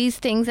focus on these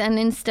things and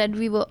instead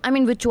we were, I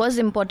mean, which was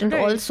important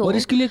also. और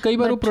इसके लिए कई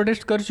बार वो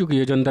प्रोटेस्ट कर चुकी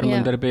है जंतर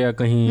मंतर पे या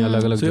कहीं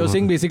अलग अलग। So you're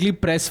saying basically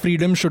press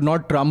freedom should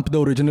not trump the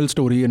original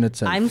story in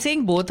itself. I'm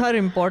saying both are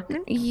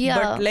important,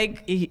 but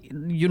like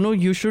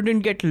you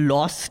shouldn't get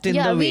lost in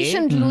the way. We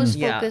shouldn't lose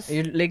focus.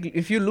 Like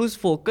if you lose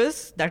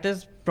focus, that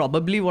is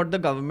probably what the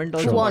government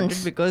also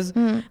wanted, because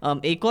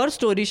एक और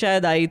story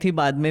शायद आई थी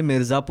बाद में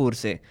मिर्जापुर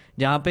से,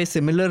 जहाँ पे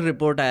similar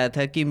report आया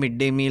था कि मिड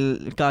डे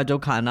मील का जो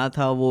खाना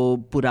था वो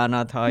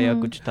पुराना था या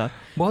कुछ था।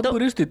 बहुत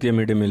बुरी स्थिति है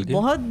मिड डे मील की,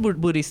 बहुत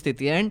बुरी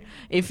स्थिति है। And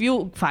if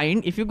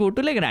you go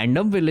to like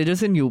random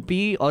villages in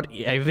UP और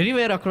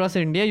everywhere across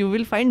India, you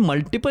will find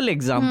multiple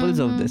examples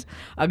of this.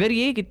 अगर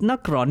ये एक इतना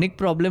क्रॉनिक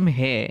प्रॉब्लम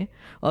है,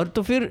 और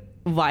तो फिर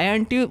why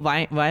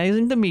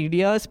isn't the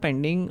media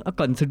spending a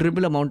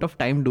considerable amount of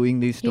time doing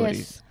these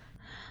stories?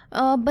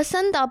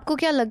 बसंत, आपको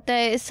क्या लगता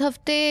है इस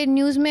हफ्ते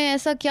न्यूज़ में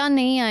ऐसा क्या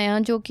नहीं आया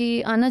जो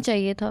कि आना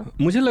चाहिए था?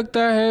 मुझे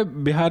लगता है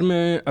बिहार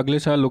में अगले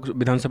साल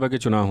विधानसभा के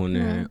चुनाव होने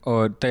हैं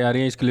और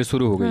तैयारियां इसके लिए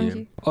शुरू हो गई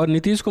हैं, और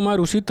नीतीश कुमार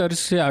उसी तर्ज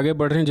से आगे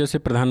बढ़ रहे हैं जैसे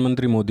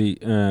प्रधानमंत्री मोदी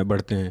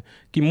बढ़ते हैं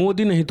कि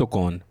मोदी नहीं तो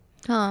कौन।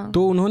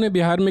 तो उन्होंने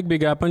बिहार में एक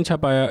विज्ञापन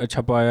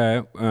छपाया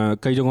है,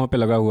 कई जगहों पे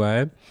लगा हुआ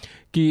है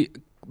कि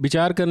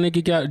विचार करने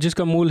की क्या,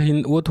 जिसका मूल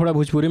वो थोड़ा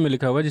भोजपुरी में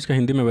लिखा हुआ है, जिसका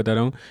हिंदी में बता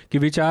रहा हूँ कि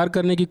विचार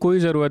करने की कोई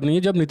ज़रूरत नहीं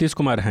है जब नीतीश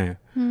कुमार हैं।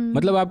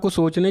 मतलब आपको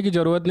सोचने की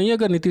ज़रूरत नहीं है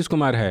अगर नीतीश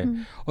कुमार है।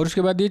 और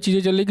उसके बाद ये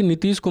चीज़ें चल रही कि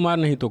नीतीश कुमार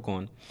नहीं तो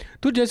कौन।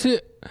 तो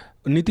जैसे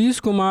नीतीश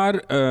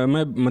कुमार,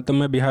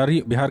 मैं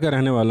बिहार का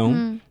रहने वाला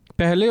हूँ,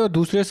 पहले और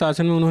दूसरे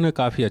शासन में उन्होंने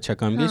काफ़ी अच्छा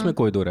काम किया, इसमें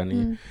कोई दो राय नहीं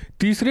है।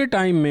 तीसरे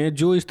टाइम में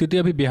जो स्थिति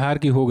अभी बिहार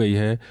की हो गई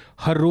है,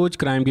 हर रोज़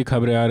क्राइम की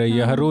खबरें आ रही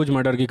है, हर रोज़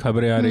मर्डर की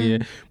खबरें आ रही है।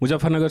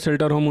 मुजफ्फरनगर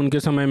शेल्टर होम उनके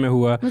समय में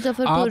हुआ,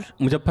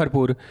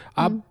 मुजफ्फरपुर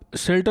आप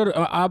शेल्टर,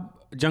 आप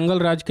जंगल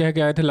राज कह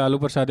के आए थे लालू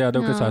प्रसाद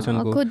यादव के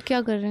शासन को, खुद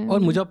क्या कर रहे हैं। और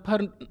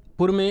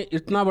मुजफ्फरपुर में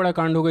इतना बड़ा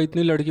कांड हो गया,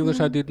 इतनी लड़कियों के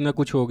साथ इतना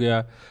कुछ हो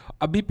गया।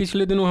 अभी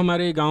पिछले दिनों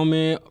हमारे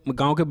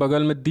गांव के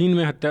बगल में दिन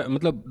में हत्या,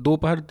 मतलब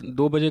दोपहर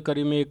 2 बजे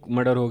करीब में एक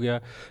मर्डर हो गया।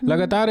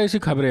 लगातार ऐसी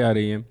खबरें आ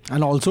रही हैं।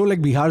 And also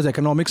like Bihar's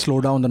economic slow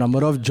down, the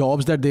number of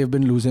jobs that they have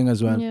been losing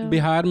as well.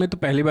 Bihar में तो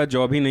पहली बात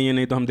जॉब ही नहीं है,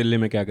 नहीं तो हम दिल्ली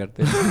में क्या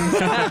करते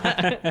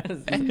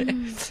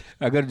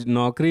अगर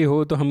नौकरी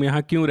हो तो हम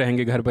यहाँ क्यों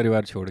रहेंगे घर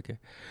परिवार छोड़ के।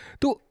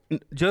 तो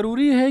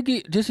जरूरी है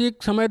कि जैसे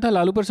एक समय था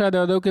लालू प्रसाद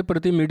यादव के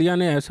प्रति मीडिया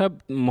ने ऐसा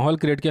माहौल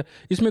क्रिएट किया,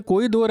 इसमें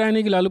कोई दो राय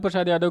नहीं कि लालू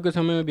प्रसाद यादव के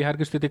समय में बिहार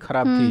की स्थिति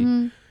खराब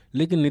थी,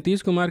 लेकिन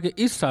नीतीश कुमार के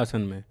इस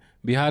शासन में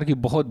बिहार की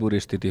बहुत बुरी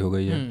स्थिति हो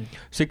गई है।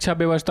 शिक्षा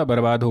व्यवस्था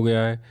बर्बाद हो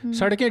गया है,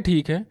 सड़कें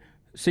ठीक है,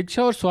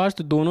 शिक्षा और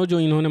स्वास्थ्य दोनों जो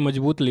इन्होंने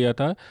मजबूत लिया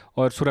था,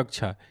 और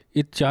सुरक्षा,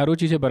 ये चारों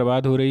चीज़ें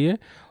बर्बाद हो रही है।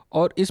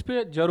 और इस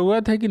पे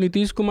ज़रूरत है कि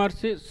नीतीश कुमार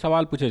से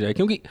सवाल पूछे जाए,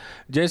 क्योंकि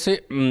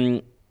जैसे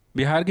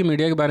बिहार की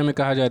मीडिया के बारे में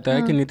कहा जाता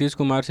है कि नीतीश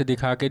कुमार से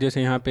दिखा के,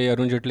 जैसे यहाँ पे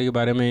अरुण जेटली के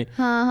बारे में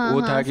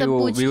वो था कि वो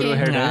ब्यूरो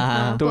हेड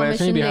है, तो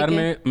वैसे ही बिहार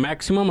में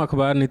मैक्सिमम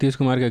अखबार नीतीश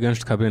कुमार के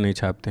अगेंस्ट खबरें नहीं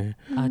छापते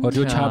हैं, और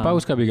जो छापा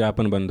उसका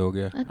विज्ञापन बंद हो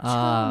गया।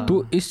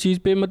 तो इस चीज़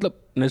पे मतलब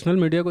नेशनल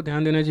मीडिया को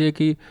ध्यान देना चाहिए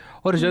कि,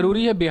 और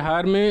ज़रूरी है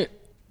बिहार में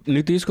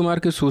नीतीश कुमार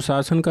के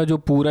सुशासन का जो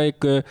पूरा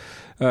एक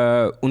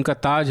उनका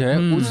ताज है,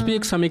 उस पर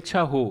एक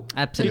समीक्षा हो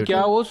कि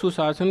क्या वो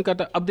सुशासन का।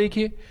 अब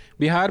देखिए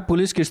बिहार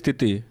पुलिस की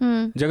स्थिति,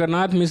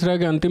 जगन्नाथ मिश्रा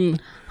के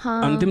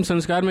अंतिम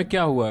संस्कार में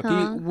क्या हुआ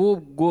कि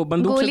वो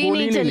बंदूक से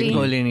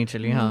गोली नहीं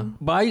चली।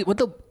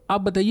 मतलब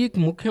आप बताइए,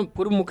 एक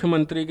पूर्व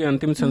मुख्यमंत्री के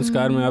अंतिम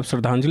संस्कार में आप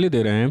श्रद्धांजलि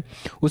दे रहे हैं,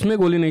 उसमें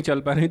गोली नहीं चल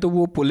पा रही, तो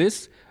वो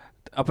पुलिस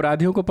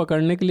अपराधियों को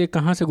पकड़ने के लिए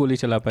कहाँ से गोली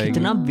चला पाएगी।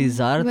 कितना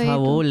बिजार था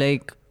वो,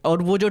 लाइक।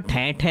 और वो जो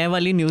ठै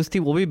वाली न्यूज़ थी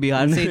वो भी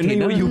बिहार से थी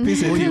ना, वो यूपी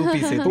से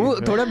थी। वो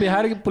थोड़ा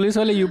बिहार की पुलिस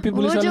वाले यूपी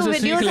पुलिस वाले से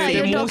सीख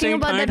लेते, मुंह से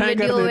ठाई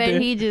कर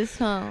देते।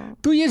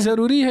 तो ये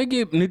जरूरी है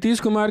कि नीतीश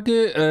कुमार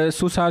के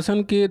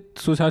सुशासन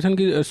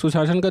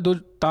का जो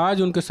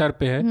ताज उनके सर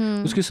पे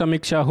है उसकी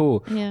समीक्षा हो।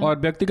 और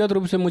व्यक्तिगत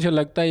रूप से मुझे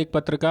लगता है एक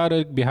पत्रकार और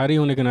एक बिहारी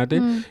होने के नाते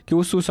कि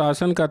उस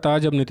सुशासन का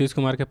ताज अब नीतीश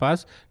कुमार के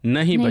पास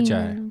नहीं बचा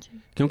है,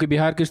 क्योंकि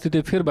बिहार की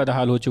स्थिति फिर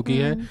बदहाल हो चुकी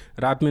है।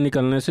 रात में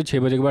निकलने से 6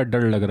 बजे के बाद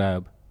डर लग रहा है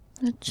अब।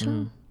 अच्छा,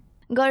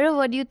 Gaurav,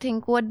 what do you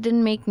think? What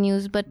didn't make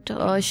news but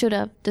should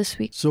have this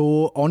week?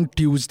 So on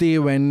Tuesday,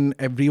 when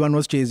everyone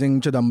was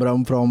chasing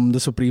Chidambaram from the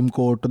Supreme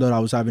Court to the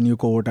Rouse Avenue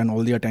Court and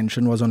all the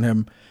attention was on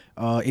him,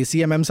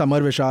 ACMM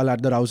Samar Vishal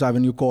at the Rouse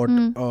Avenue Court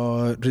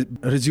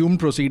resumed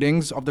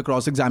proceedings of the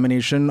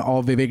cross-examination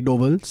of Vivek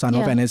Doval, son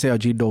of NSA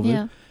Ajit Doval.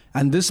 Yeah.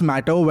 And this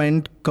matter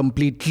went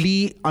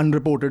completely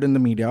unreported in the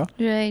media.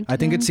 Right. I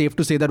think it's safe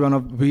to say that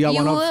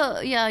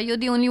you're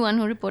the only one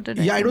who reported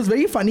it. Yeah, it was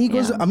very funny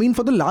because, I mean,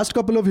 for the last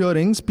couple of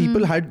hearings,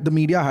 the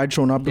media had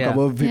shown up to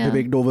cover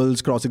Vivek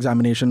Doval's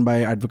cross-examination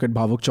by Advocate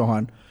Bhavuk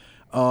Chauhan.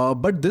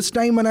 But this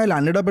time when I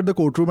landed up at the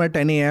courtroom at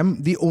 10 a.m.,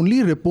 the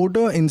only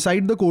reporter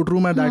inside the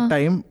courtroom at that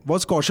time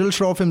was Kaushal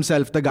Shroff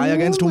himself, the guy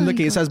against whom the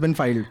case has been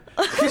filed.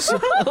 So,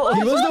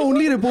 he was the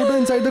only reporter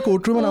inside the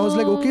courtroom and I was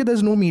like, okay,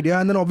 there's no media.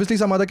 And then obviously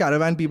some other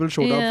Caravan people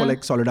showed up for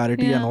like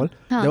solidarity and all.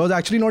 There was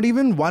actually not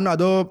even one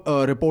other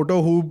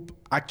reporter who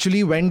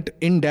actually went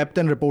in depth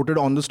and reported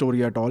on the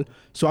story at all.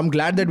 So I'm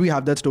glad that we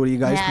have that story,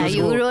 guys. Yeah,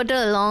 you wrote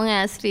a long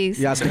ass piece.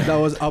 Yeah,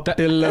 Snigdha was up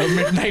till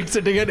midnight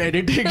sitting and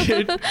editing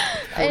it.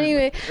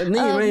 Anyway,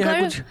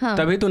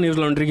 तभी तो news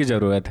laundry की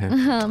जरूरत है.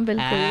 हाँ,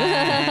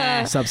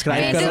 बिल्कुल.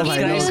 Subscribe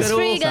करो.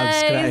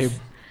 Subscribe.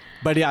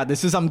 But yeah,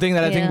 this is something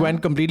that I think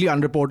went completely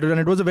unreported and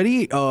it was a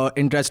very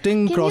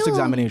interesting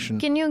cross-examination.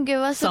 Can you give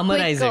us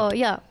Summarize a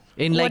quick... it.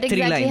 In like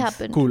 3 lines.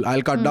 Happened? Cool.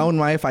 I'll cut down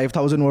my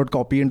 5,000 word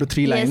copy into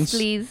 3 lines. Yes,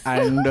 please.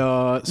 And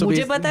so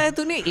मुझे पता है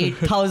तूने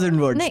 8,000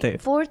 words थे.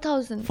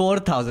 4,000.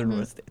 4,000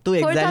 words थे. तू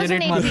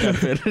exaggerate मत कर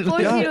फिर.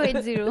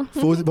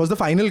 4080. Was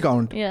the final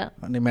count. Yeah.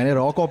 मैंने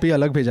raw copy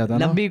अलग भेजा था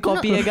ना. लंबी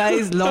copy है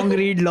guys. Long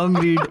read.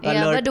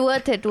 Yeah, Alert.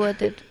 but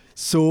worth it.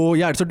 So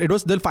yeah, so it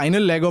was the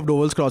final leg of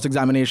Doval's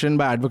cross-examination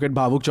by Advocate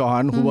Bhavuk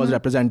Chauhan, who was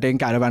representing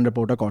Caravan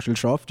reporter Kaushal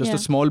Shroff. Just a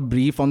small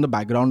brief on the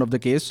background of the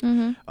case.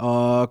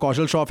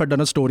 Kaushal Shroff had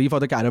done a story for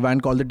the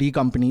Caravan called The D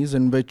Companies,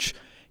 in which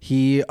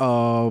he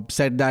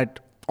said that,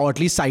 or at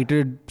least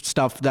cited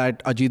stuff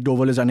that Ajit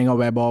Doval is running a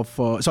web of,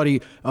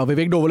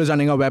 Vivek Doval is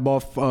running a web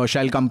of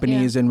shell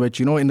companies in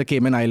which, in the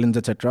Cayman Islands,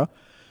 etc.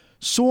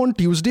 So on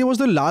Tuesday was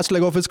the last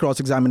leg of his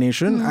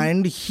cross-examination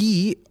and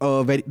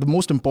the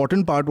most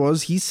important part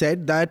was he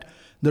said that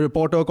the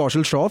reporter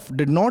Kaushal Shroff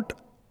did not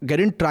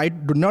try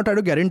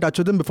to get in touch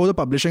with him before the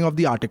publishing of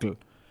the article,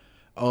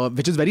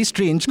 which is very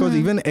strange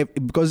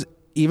because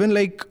even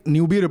like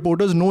newbie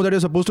reporters know that you're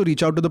supposed to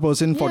reach out to the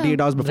person 48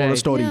 hours before the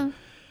story. Yeah.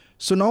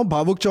 So now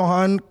Bhavuk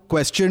Chauhan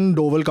questioned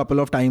Doval a couple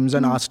of times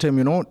and asked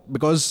him,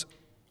 because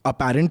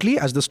apparently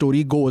as the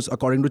story goes,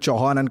 according to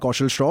Chauhan and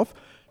Kaushal Shroff,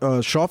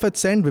 Shroff had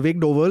sent Vivek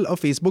Doval a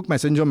Facebook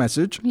Messenger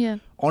message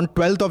on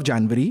 12th of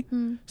January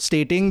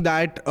stating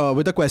that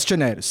with a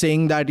questionnaire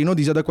saying that,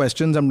 these are the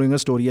questions, I'm doing a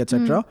story,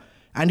 etc.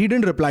 And he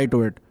didn't reply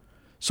to it.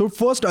 So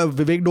first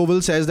Vivek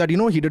Doval says that,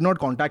 he did not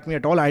contact me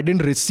at all. I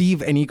didn't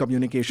receive any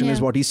communication is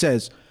what he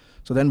says.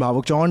 So then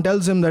Bhavuk Chauhan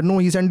tells him that no,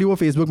 he sent you a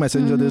Facebook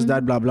Messenger, this,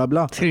 that, blah, blah,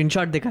 blah.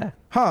 Screenshot दिखा है.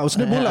 हाँ,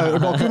 उसने बोला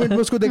document में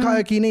उसको दिखा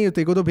है कि नहीं,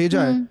 तेको तो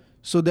भेजा है.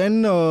 So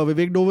then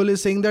Vivek Doval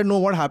is saying that no,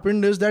 what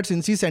happened is that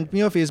since he sent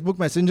me a Facebook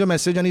Messenger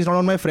message and he's not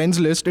on my friends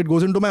list, it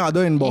goes into my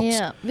other inbox.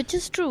 Yeah, which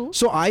is true.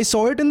 So I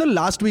saw it in the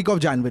last week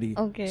of January.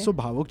 Okay. So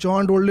Bhavuk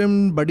Chauhan told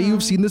him, buddy,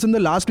 you've seen this in the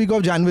last week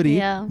of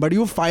January, but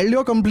you filed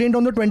your complaint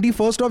on the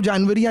 21st of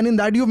January and in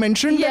that you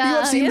mentioned that you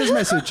have seen this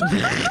message.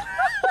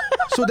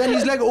 So then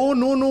he's like, oh,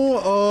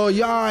 no,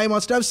 I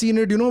must have seen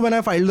it, when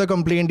I filed the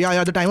complaint. Yeah,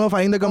 at the time of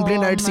filing the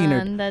complaint, I had seen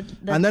it.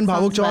 And then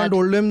Bhavuk Chauhan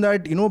told him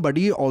that,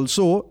 buddy,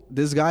 also,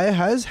 this guy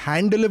has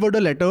hand-delivered a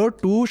letter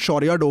to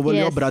Shaurya Doval,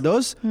 your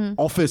brother's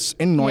office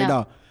in Noida.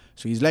 Yeah.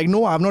 So he's like,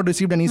 no, I have not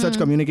received any such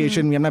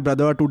communication. Me and my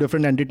brother are two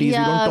different entities. We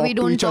don't talk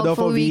to each other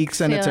for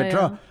weeks and etc.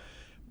 Yeah.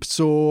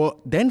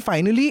 So then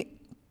finally,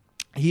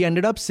 he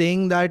ended up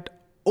saying that,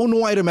 oh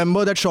no, I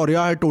remember that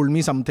Shaurya had told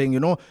me something,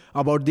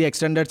 about the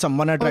extent that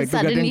someone had tried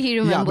to get in. He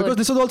remembered. Yeah, because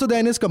this was also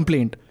then his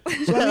complaint.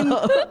 So I mean,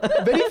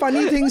 very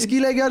funny things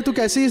कि like यार तू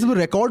कैसे ये सब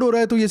record हो रहा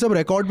है, तू ये सब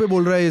record पे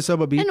बोल रहा है ये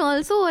सब अभी. And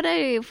also what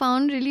I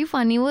found really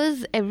funny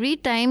was every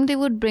time they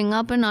would bring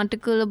up an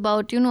article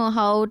about,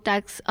 how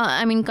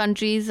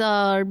countries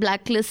are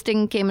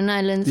blacklisting Cayman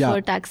Islands for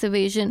tax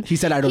evasion. He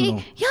said, I don't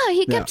know. Yeah,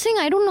 he kept saying,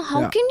 I don't know.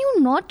 How can you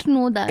not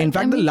know that? In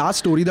fact, the last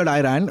story that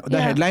I ran,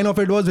 the headline of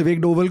it was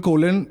Vivek Doval :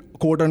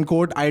 quote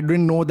unquote, I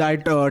didn't know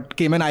that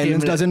Cayman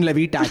Islands doesn't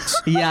levy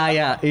tax.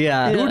 Yeah.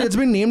 Dude, it's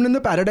been named in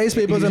the Paradise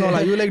Papers and all.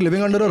 Are you like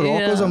living under a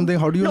rock or something?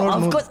 How do you not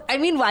know? Of course. I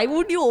mean, why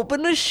would you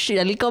open a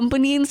shell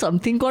company in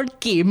something called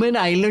Cayman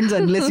Islands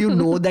unless you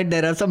know that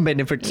there are some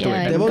benefits to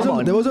it?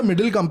 There was a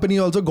middle company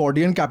also,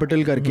 Gordian Capital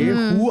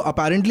karke, who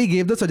apparently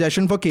gave the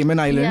suggestion for Cayman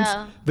Islands,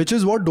 which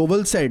is what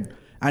Doval said.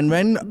 And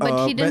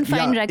but he didn't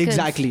find records.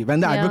 Exactly.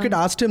 When the advocate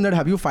asked him that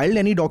have you filed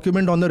any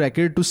document on the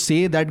record to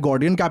say that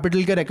Gordian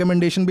Capital ke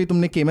recommendation bhi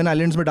tumne Cayman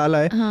Islands mein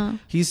dala hai,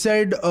 he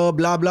said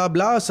blah blah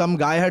blah. Some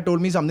guy had told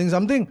me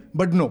something,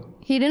 but no.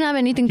 He didn't have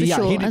anything to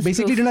show. He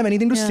basically didn't have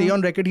anything to say on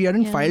record. He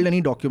hadn't filed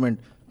any document.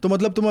 तो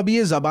मतलब तुम अभी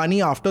ये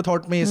ज़बानी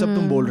afterthought में ये सब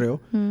तुम बोल रहे हो.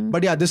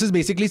 But yeah, this is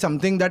basically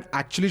something that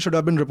actually should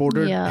have been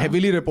reported,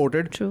 heavily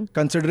reported,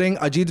 considering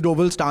Ajit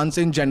Doval's stance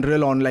in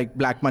general on like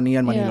black money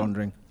and money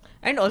laundering.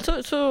 And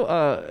also, so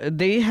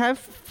they have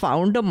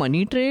found a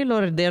money trail,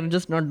 or they are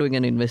just not doing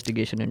an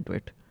investigation into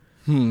it?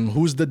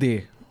 Who's the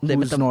they?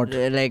 Who's not?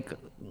 Like,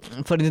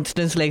 for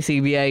instance, like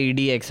CBI,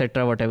 ED,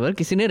 etc. whatever.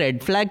 किसी ने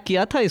red flag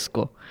किया था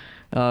इसको,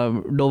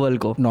 डोवल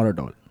को? Not at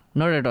all.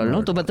 Not at all,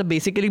 no? तो मतलब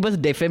basically बस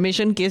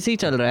defamation case ही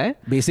चल रहा है.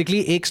 Basically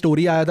एक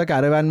story आया था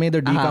Caravan में,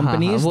 the D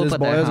companies, this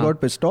boy has got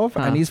pissed off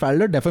and he's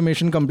filed a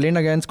defamation complaint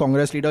against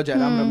Congress leader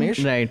Jairam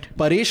Ramesh. Right.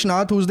 Paresh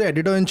Nath, who's the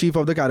editor-in-chief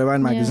of the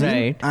Caravan magazine.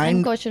 Right.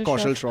 And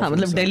Kaushal Shroff.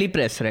 मतलब Delhi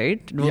press,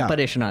 right? Yeah.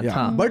 Paresh Nath.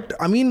 Yeah. But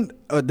I mean,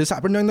 this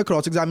happened during the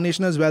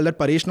cross-examination as well, that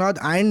Paresh Nath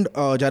and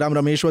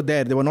Jairam Ramesh were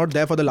there. They were not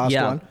there for the last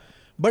one.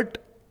 But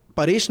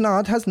Paresh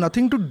Nath has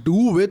nothing to do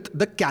with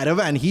the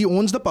Caravan. He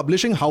owns the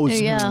publishing house.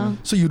 Yeah.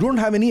 So you don't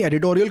have any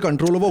editorial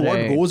control over what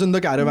goes in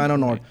the Caravan or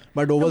not.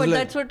 But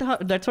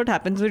that's what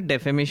happens with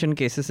defamation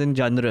cases in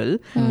general.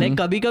 Like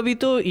kabhi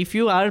to if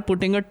you are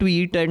putting a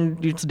tweet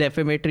and it's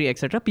defamatory,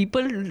 etc.,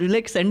 people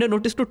like send a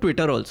notice to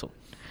Twitter also.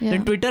 Yeah.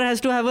 Then Twitter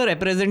has to have a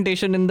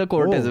representation in the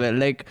court as well.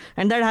 Like,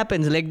 and that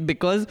happens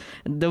because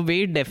the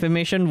way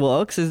defamation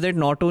works is that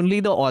not only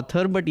the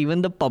author but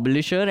even the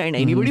publisher and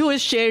anybody who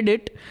has shared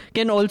it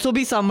can also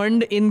be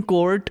summoned in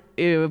court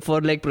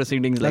for like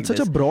proceedings like this.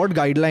 That's such a broad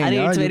guideline. And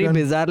it's very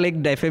bizarre.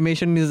 Like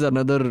defamation is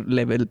another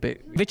level pe.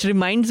 Which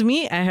reminds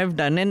me, I have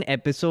done an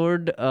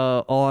episode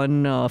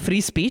on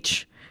free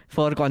speech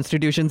for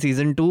Constitution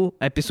Season 2,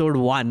 Episode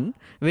 1,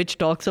 which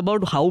talks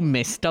about how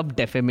messed up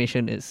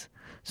defamation is.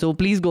 So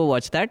please go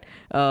watch that.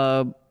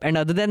 And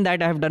other than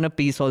that, I have done a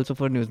piece also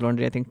for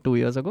Newslaundry, I think 2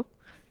 years ago,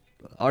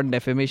 on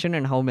defamation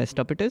and how messed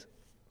up it is.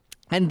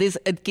 And this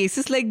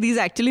cases like these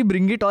actually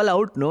bring it all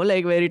out, no?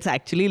 Like where it's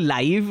actually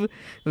live,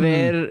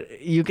 where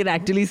you can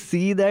actually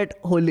see that,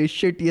 holy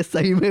shit, ye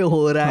sahi mein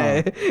ho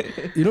raha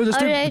hai. You know,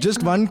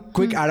 just one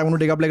quick ad. I want to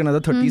take up like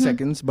another 30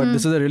 seconds, but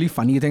this is a really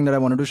funny thing that I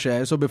wanted to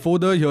share. So before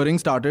the hearing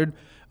started,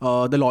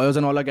 the lawyers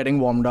and all are getting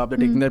warmed up. They're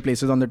taking their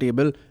places on the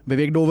table.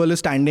 Vivek Doval is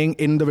standing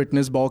in the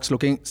witness box,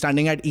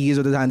 standing at ease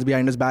with his hands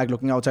behind his back,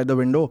 looking outside the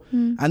window.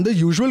 And the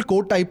usual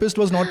court typist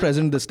was not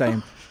present this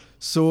time.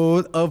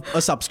 So a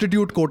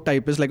substitute court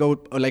typist, like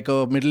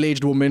a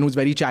middle-aged woman who's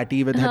very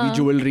chatty with heavy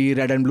jewelry,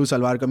 red and blue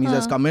salwar kameez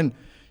has come in,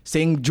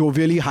 saying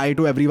jovially hi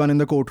to everyone in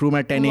the courtroom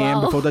at 10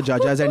 a.m. before the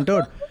judge has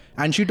entered.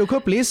 And she took her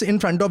place in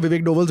front of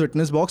Vivek Doval's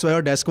witness box where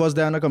her desk was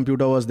there and her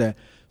computer was there.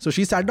 So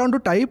she sat down to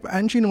type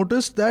and she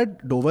noticed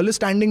that Doval is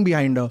standing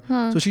behind her.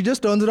 So she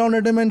just turns around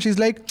at him and she's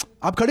like,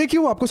 "Aap khade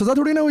kyun? Aapko saza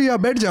thodi na hui hai?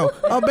 Baith jao.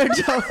 Aap baith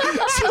jao."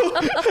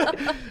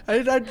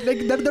 So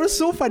that was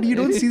so funny. You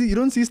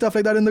don't see stuff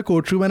like that in the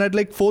courtroom. And at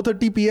like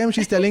 4:30 p.m.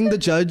 she's telling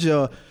the judge,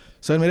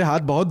 "Sir, मेरे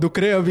हाथ बहुत दुख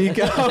रहे हैं अभी,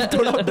 क्या आप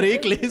थोड़ा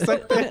break ले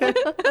सकते हैं?"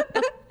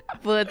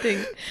 Poor thing.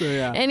 So,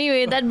 yeah. Anyway,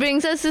 that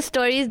brings us to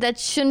stories that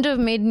shouldn't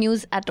have made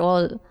news at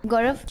all.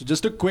 Gaurav? So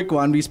just a quick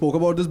one. We spoke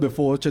about this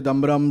before.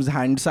 Chidambaram's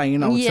hand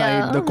sign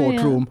outside the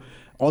courtroom.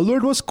 Yeah. Although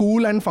it was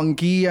cool and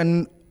funky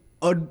and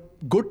a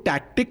good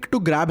tactic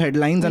to grab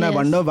headlines, and I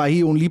wonder why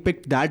he only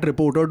picked that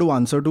reporter to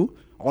answer to.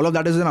 All of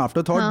that is an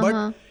afterthought,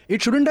 but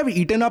it shouldn't have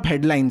eaten up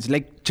headlines.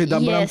 Like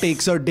Chidambaram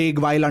takes a dig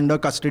while under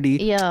custody.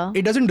 Yeah.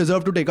 It doesn't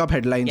deserve to take up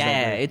headlines.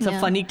 Yeah, it's a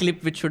funny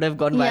clip which should have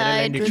gone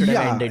viral and it should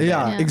have ended.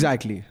 Yeah,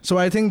 exactly. So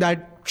I think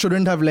that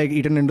shouldn't have like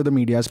eaten into the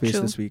media space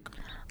this week.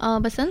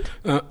 बसंत?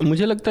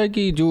 मुझे लगता है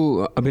कि जो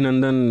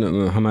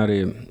अभिनंदन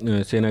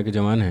हमारे सेना के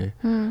जवान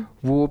हैं,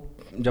 वो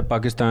जब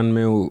पाकिस्तान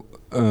में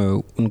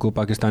उनको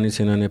पाकिस्तानी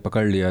सेना ने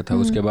पकड़ लिया था,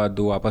 उसके बाद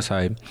वो वापस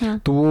आए,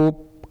 तो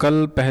वो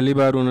कल पहली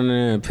बार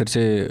उन्होंने फिर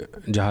से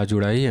जहाज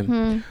उड़ाई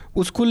है.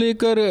 उसको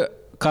लेकर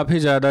काफ़ी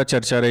ज़्यादा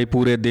चर्चा रही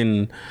पूरे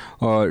दिन.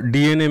 और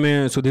डीएनए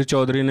में सुधीर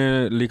चौधरी ने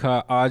लिखा,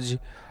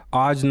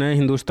 आज नए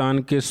हिंदुस्तान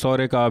के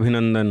शौर्य का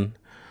अभिनंदन.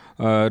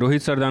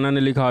 रोहित सरदाना ने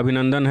लिखा,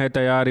 अभिनंदन है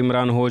तैयार,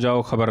 इमरान हो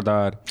जाओ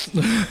खबरदार.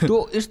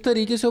 तो इस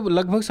तरीके से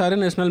लगभग सारे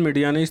नेशनल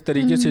मीडिया ने इस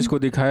तरीके से इसको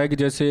दिखाया कि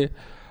जैसे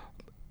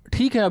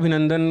ठीक है,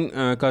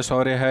 अभिनंदन का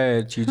शौर्य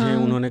है, चीज़ें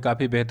उन्होंने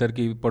काफ़ी बेहतर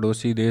की,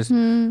 पड़ोसी देश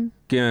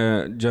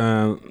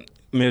के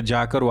में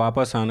जाकर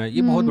वापस आना,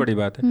 ये बहुत बड़ी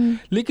बात है.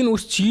 लेकिन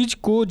उस चीज़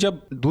को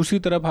जब दूसरी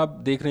तरफ आप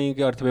देख रहे हैं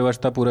कि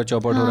अर्थव्यवस्था पूरा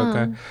चौपट हो रखा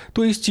है,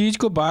 तो इस चीज़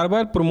को बार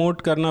बार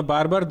प्रमोट करना,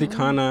 बार बार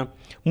दिखाना,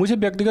 मुझे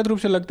व्यक्तिगत रूप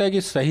से लगता है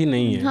कि सही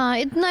नहीं है. हाँ,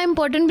 इतना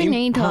इम्पोर्टेंट भी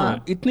नहीं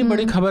था. इतनी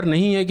बड़ी खबर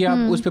नहीं है कि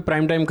आप उस पर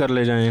प्राइम टाइम कर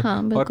ले जाएं.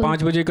 और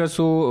 5 बजे का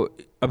शो,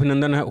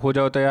 अभिनंदन हो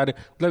जाओ तैयार,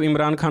 मतलब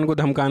इमरान खान को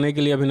धमकाने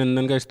के लिए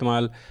अभिनंदन का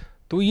इस्तेमाल.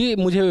 तो ये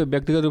मुझे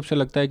व्यक्तिगत रूप से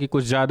लगता है कि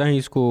कुछ ज़्यादा ही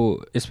इसको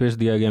स्पेस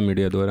दिया गया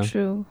मीडिया द्वारा.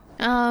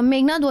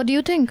 Meghnad, what do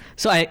you think?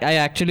 So I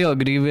actually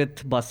agree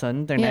with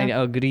Basant, and I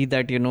agree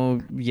that, you know,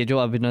 ये जो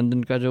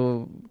अभिनंदन का जो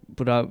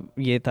पूरा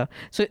ये था.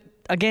 So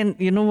again,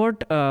 you know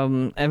what,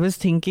 I was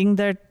thinking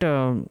that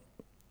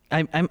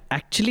I'm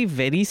actually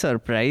very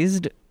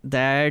surprised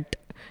that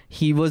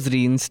he was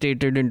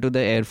reinstated into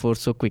the Air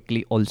Force so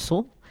quickly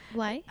also.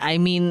 Why? I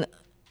mean,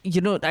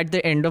 you know, at the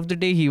end of the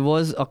day, he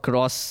was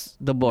across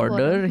the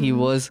border. He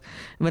was,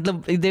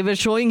 they were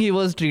showing he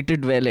was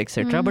treated well,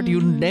 etc. But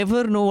you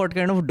never know what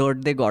kind of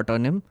dirt they got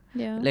on him.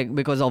 Yeah. Like,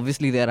 because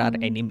obviously there are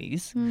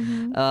enemies.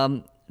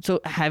 so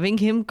having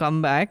him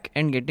come back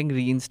and getting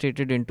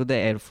reinstated into the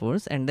Air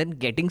Force and then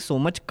getting so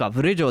much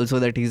coverage also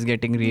that he's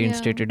getting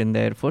reinstated in the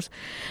Air Force,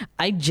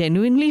 I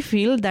genuinely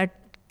feel that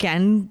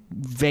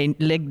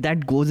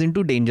that goes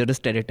into dangerous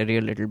territory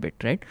a little bit,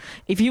 right?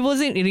 If he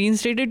was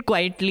reinstated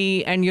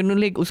quietly and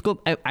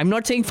I'm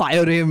not saying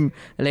fire him,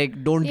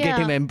 like don't get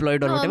him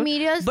employed or whatever,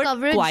 media's but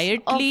coverage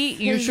quietly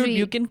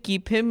you can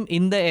keep him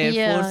in the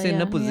Air Force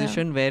in a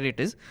position where it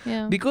is,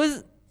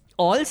 because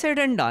all said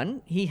and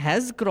done, he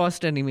has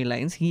crossed enemy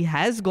lines, he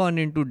has gone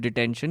into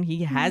detention,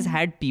 he has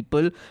had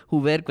people who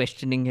were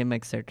questioning him,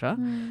 etc.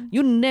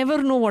 You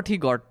never know what he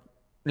got,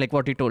 like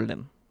what he told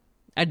them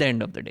at the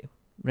end of the day.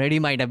 Right, he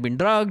might have been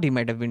drugged, he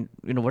might have been,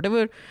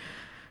 whatever.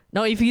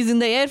 Now, if he's in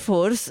the Air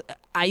Force,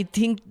 I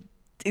think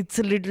it's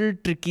a little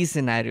tricky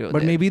scenario.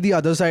 But maybe the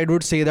other side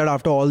would say that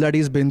after all that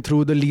he's been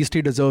through, the least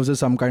he deserves is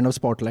some kind of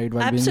spotlight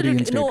while being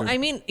reinstated. No, I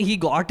mean, he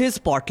got his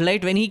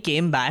spotlight when he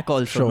came back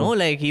also, no?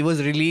 Like, he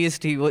was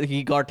released,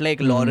 he got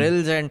like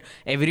laurels and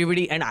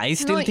everybody, and I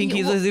still think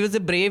he was a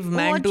brave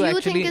man to actually...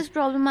 What do you think is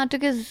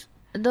problematic is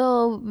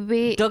the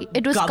way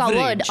it was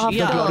covered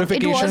after.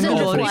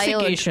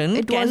 Glorification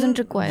it wasn't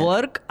required.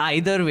 Work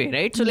either way,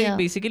 right? So like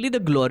basically the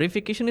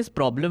glorification is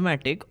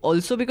problematic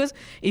also because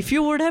if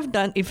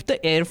the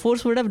Air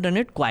Force would have done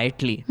it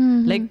quietly,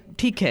 like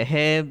ठीक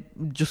है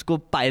जिसको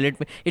pilot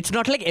में, it's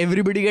not like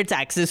everybody gets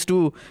access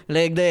to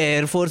like the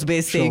Air Force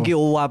base saying कि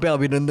वहाँ पे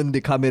अभिनंदन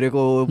दिखा मेरे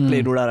को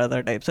plane उड़ा रहा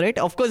था types, right?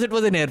 Of course it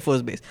was an Air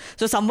Force base,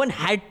 so someone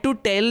had to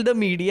tell the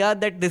media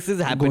that this is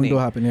happening. Going to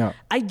happen, yeah.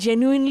 I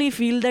genuinely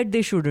feel that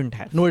they shouldn't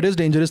have. No, it is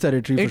dangerous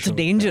territory. It's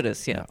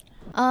dangerous, yeah.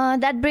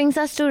 That brings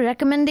us to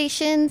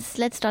recommendations.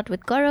 Let's start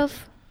with Gaurav.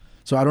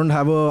 So I don't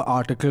have an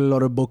article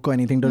or a book or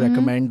anything to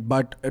recommend,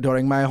 but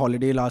during my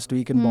holiday last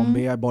week in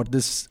Bombay, I bought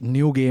this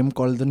new game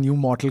called the new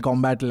Mortal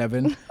Kombat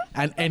 11.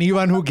 And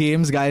anyone who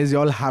games, guys, you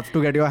all have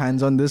to get your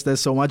hands on this.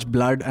 There's so much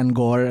blood and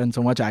gore and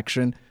so much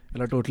action.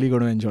 You're totally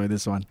going to enjoy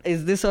this one.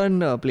 Is this on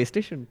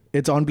PlayStation?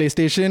 It's on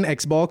PlayStation,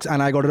 Xbox,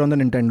 and I got it on the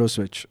Nintendo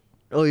Switch.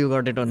 Oh, you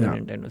got it on the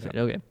Nintendo Switch.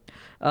 Okay.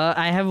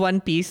 I have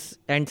one piece,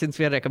 and since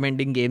we are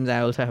recommending games, I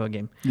also have a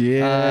game.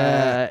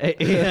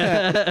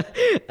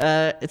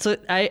 So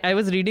I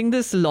was reading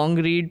this long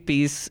read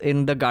piece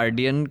in The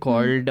Guardian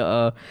called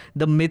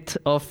The Myth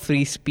of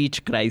Free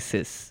Speech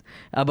Crisis,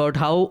 about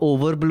how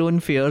overblown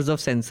fears of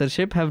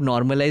censorship have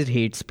normalized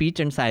hate speech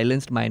and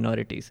silenced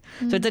minorities.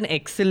 So it's an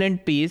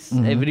excellent piece.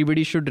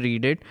 Everybody should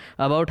read it,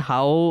 about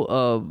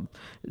how,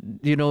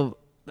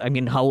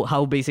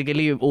 how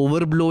basically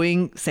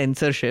overblowing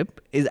censorship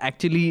is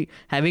actually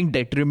having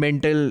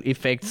detrimental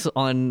effects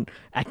on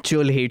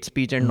actual hate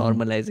speech and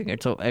normalizing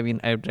it. So, I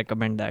would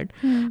recommend that.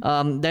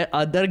 The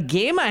other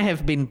game I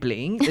have been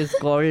playing is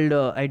called,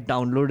 I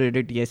downloaded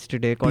it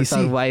yesterday, called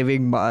PC?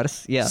 Surviving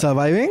Mars. Yeah.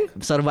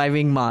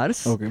 Surviving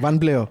Mars. Okay, one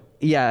player.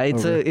 Yeah,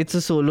 it's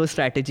a solo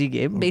strategy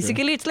game.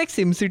 Basically, it's like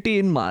SimCity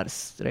in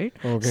Mars, right?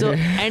 Okay. So,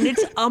 and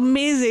it's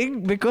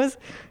amazing because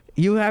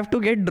you have to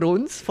get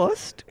drones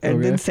first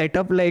and then set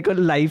up like a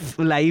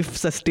life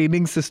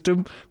sustaining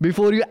system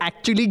before you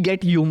actually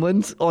get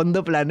humans on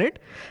the planet.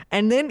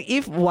 And then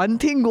if one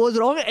thing goes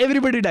wrong,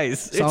 everybody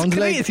dies. Sounds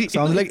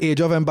like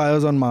Age of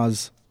Empires on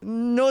Mars.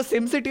 No,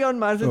 SimCity on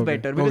Mars is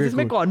better because it's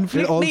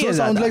conflict. It also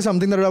sounds like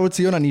something that I would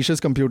see on Anisha's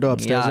computer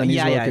upstairs when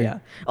he's working. Yeah.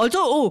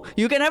 Also,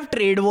 you can have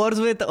trade wars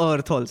with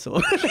Earth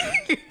also.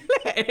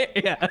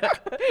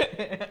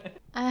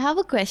 I have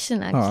a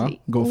question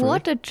actually. Go for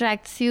what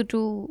attracts you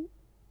to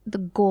the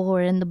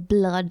gore and the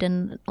blood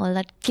and all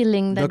that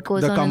killing that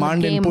goes on in the game? The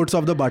command inputs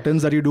of the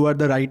buttons that you do at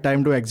the right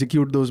time to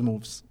execute those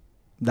moves.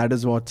 That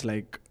is what's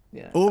like.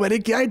 Oh, मैंने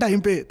किया है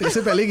time पे,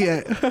 तेरे पहले किया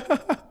है.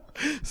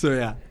 So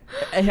yeah.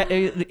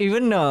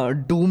 Even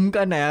Doom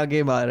का नया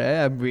game आ रहा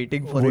है. I'm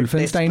waiting for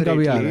Wolfenstein का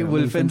भी आ रहा है.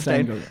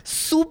 Wolfenstein.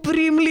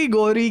 Supremely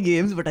gory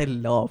games, but I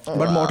love.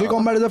 But Mortal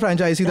Kombat is a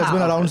franchise that's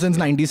been around since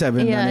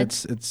 97 and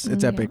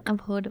it's epic.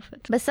 I've heard of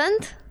it.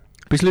 Basant?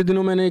 पिछले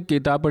दिनों मैंने एक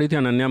किताब पढ़ी थी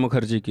अनन्या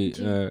मुखर्जी की.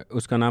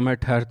 उसका नाम है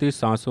ठहरती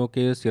सांसों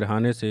के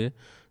सिरहाने से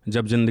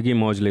जब जिंदगी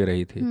मौज ले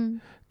रही थी.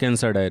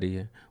 कैंसर डायरी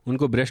है.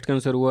 उनको ब्रेस्ट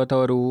कैंसर हुआ था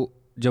और वो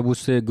जब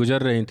उससे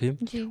गुजर रही थी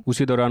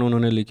उसी दौरान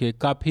उन्होंने लिखे.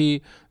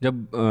 काफ़ी जब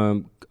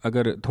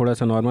अगर थोड़ा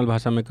सा नॉर्मल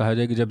भाषा में कहा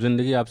जाए कि जब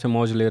ज़िंदगी आपसे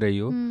मौज ले रही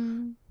हो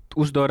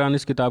तो उस दौरान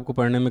इस किताब को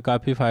पढ़ने में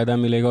काफ़ी फ़ायदा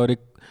मिलेगा और एक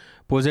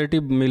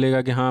पॉजिटिव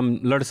मिलेगा कि हाँ हम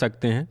लड़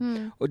सकते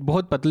हैं. और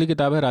बहुत पतली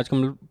किताब है,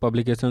 राजकमल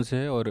पब्लिकेशन से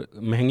है और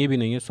महंगी भी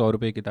नहीं है, 100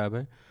 रुपये की किताब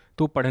है.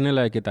 तो पढ़ने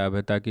लायक किताब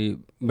है ताकि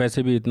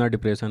वैसे भी इतना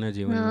डिप्रेशन है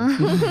जीवन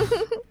में.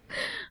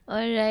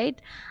 All right.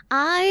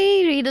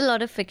 I read a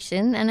lot of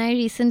fiction and I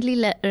recently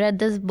read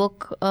this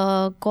book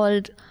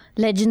called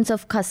Legends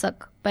of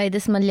Khasak by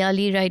this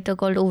Malayali writer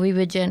called O.V.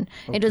 Vijayan.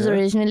 Okay. It was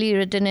originally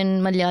written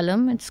in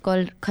Malayalam. It's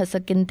called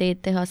Khasakinte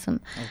Itihasam.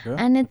 Okay.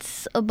 And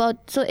it's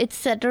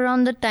set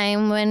around the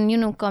time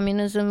when,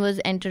 communism was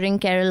entering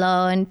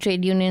Kerala and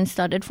trade unions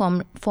started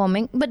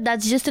forming. But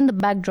that's just in the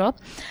backdrop.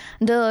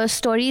 The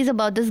story is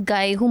about this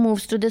guy who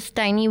moves to this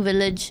tiny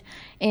village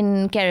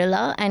in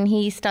Kerala and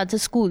he starts a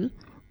school.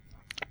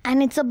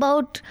 And it's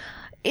about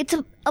it's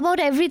about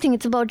everything.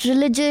 It's about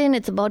religion,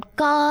 it's about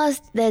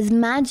caste, there's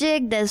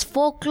magic, there's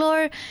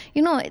folklore.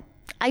 You know,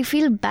 I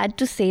feel bad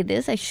to say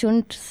this, I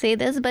shouldn't say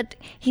this, but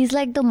he's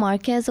like the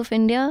Marquez of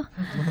India.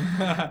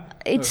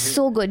 It's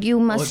so good. You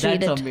must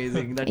read it. That's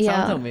amazing. That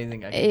sounds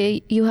amazing,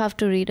 actually. You have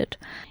to read it.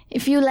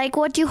 If you like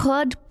what you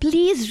heard,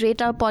 please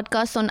rate our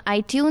podcast on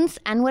iTunes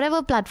and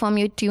whatever platform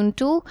you tune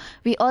to.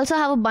 We also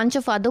have a bunch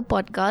of other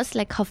podcasts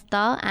like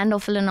Hafta and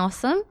Awful and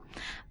Awesome.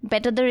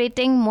 Better the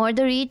rating, more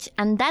the reach,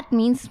 and that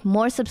means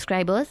more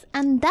subscribers,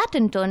 and that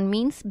in turn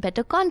means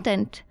better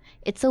content.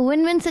 It's a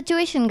win-win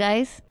situation,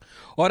 guys.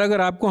 और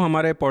अगर आपको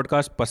हमारे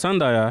podcast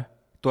पसंद आया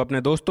तो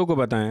अपने दोस्तों को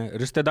बताएं,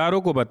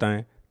 रिश्तेदारों को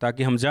बताएं,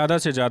 ताकि हम ज़्यादा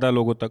से ज़्यादा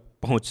लोगों तक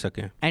पहुंच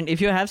सकें. And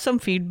if you have some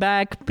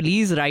feedback,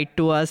 please write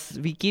to us.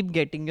 We keep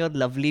getting your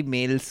lovely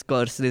mails,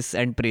 curses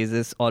and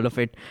praises, all of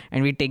it,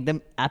 and we take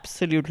them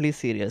absolutely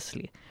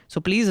seriously.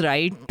 So please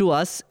write to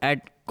us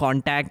at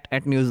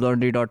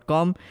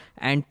contact@newslaundry.com,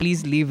 and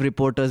please leave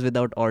Reporters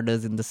Without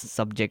Orders in the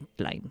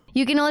subject line.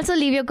 You can also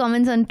leave your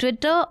comments on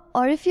Twitter,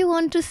 or if you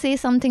want to say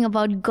something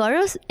about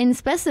Gaurav in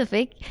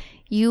specific,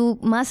 you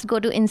must go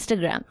to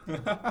Instagram.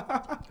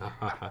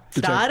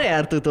 Star है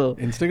यार तू तो.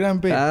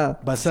 Instagram पे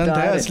बसंत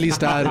है असली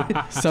star.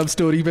 सब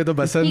story पे तो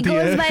बसंत ही है.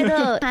 He goes by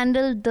the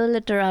handle The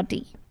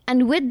Literati.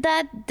 And with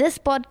that,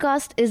 this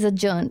podcast is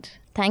adjourned.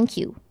 Thank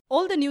you.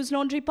 All the News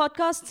Laundry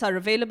podcasts are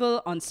available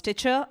on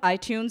Stitcher,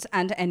 iTunes,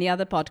 and any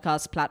other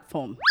podcast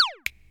platform.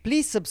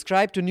 Please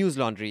subscribe to News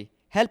Laundry.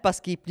 Help us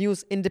keep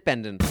news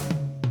independent.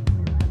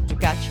 To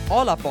catch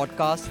all our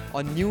podcasts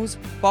on news,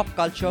 pop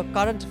culture,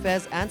 current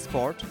affairs, and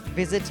sport,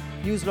 visit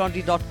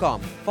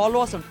newslaundry.com.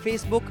 Follow us on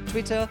Facebook,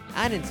 Twitter,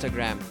 and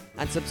Instagram,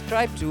 and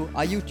subscribe to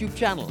our YouTube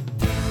channel.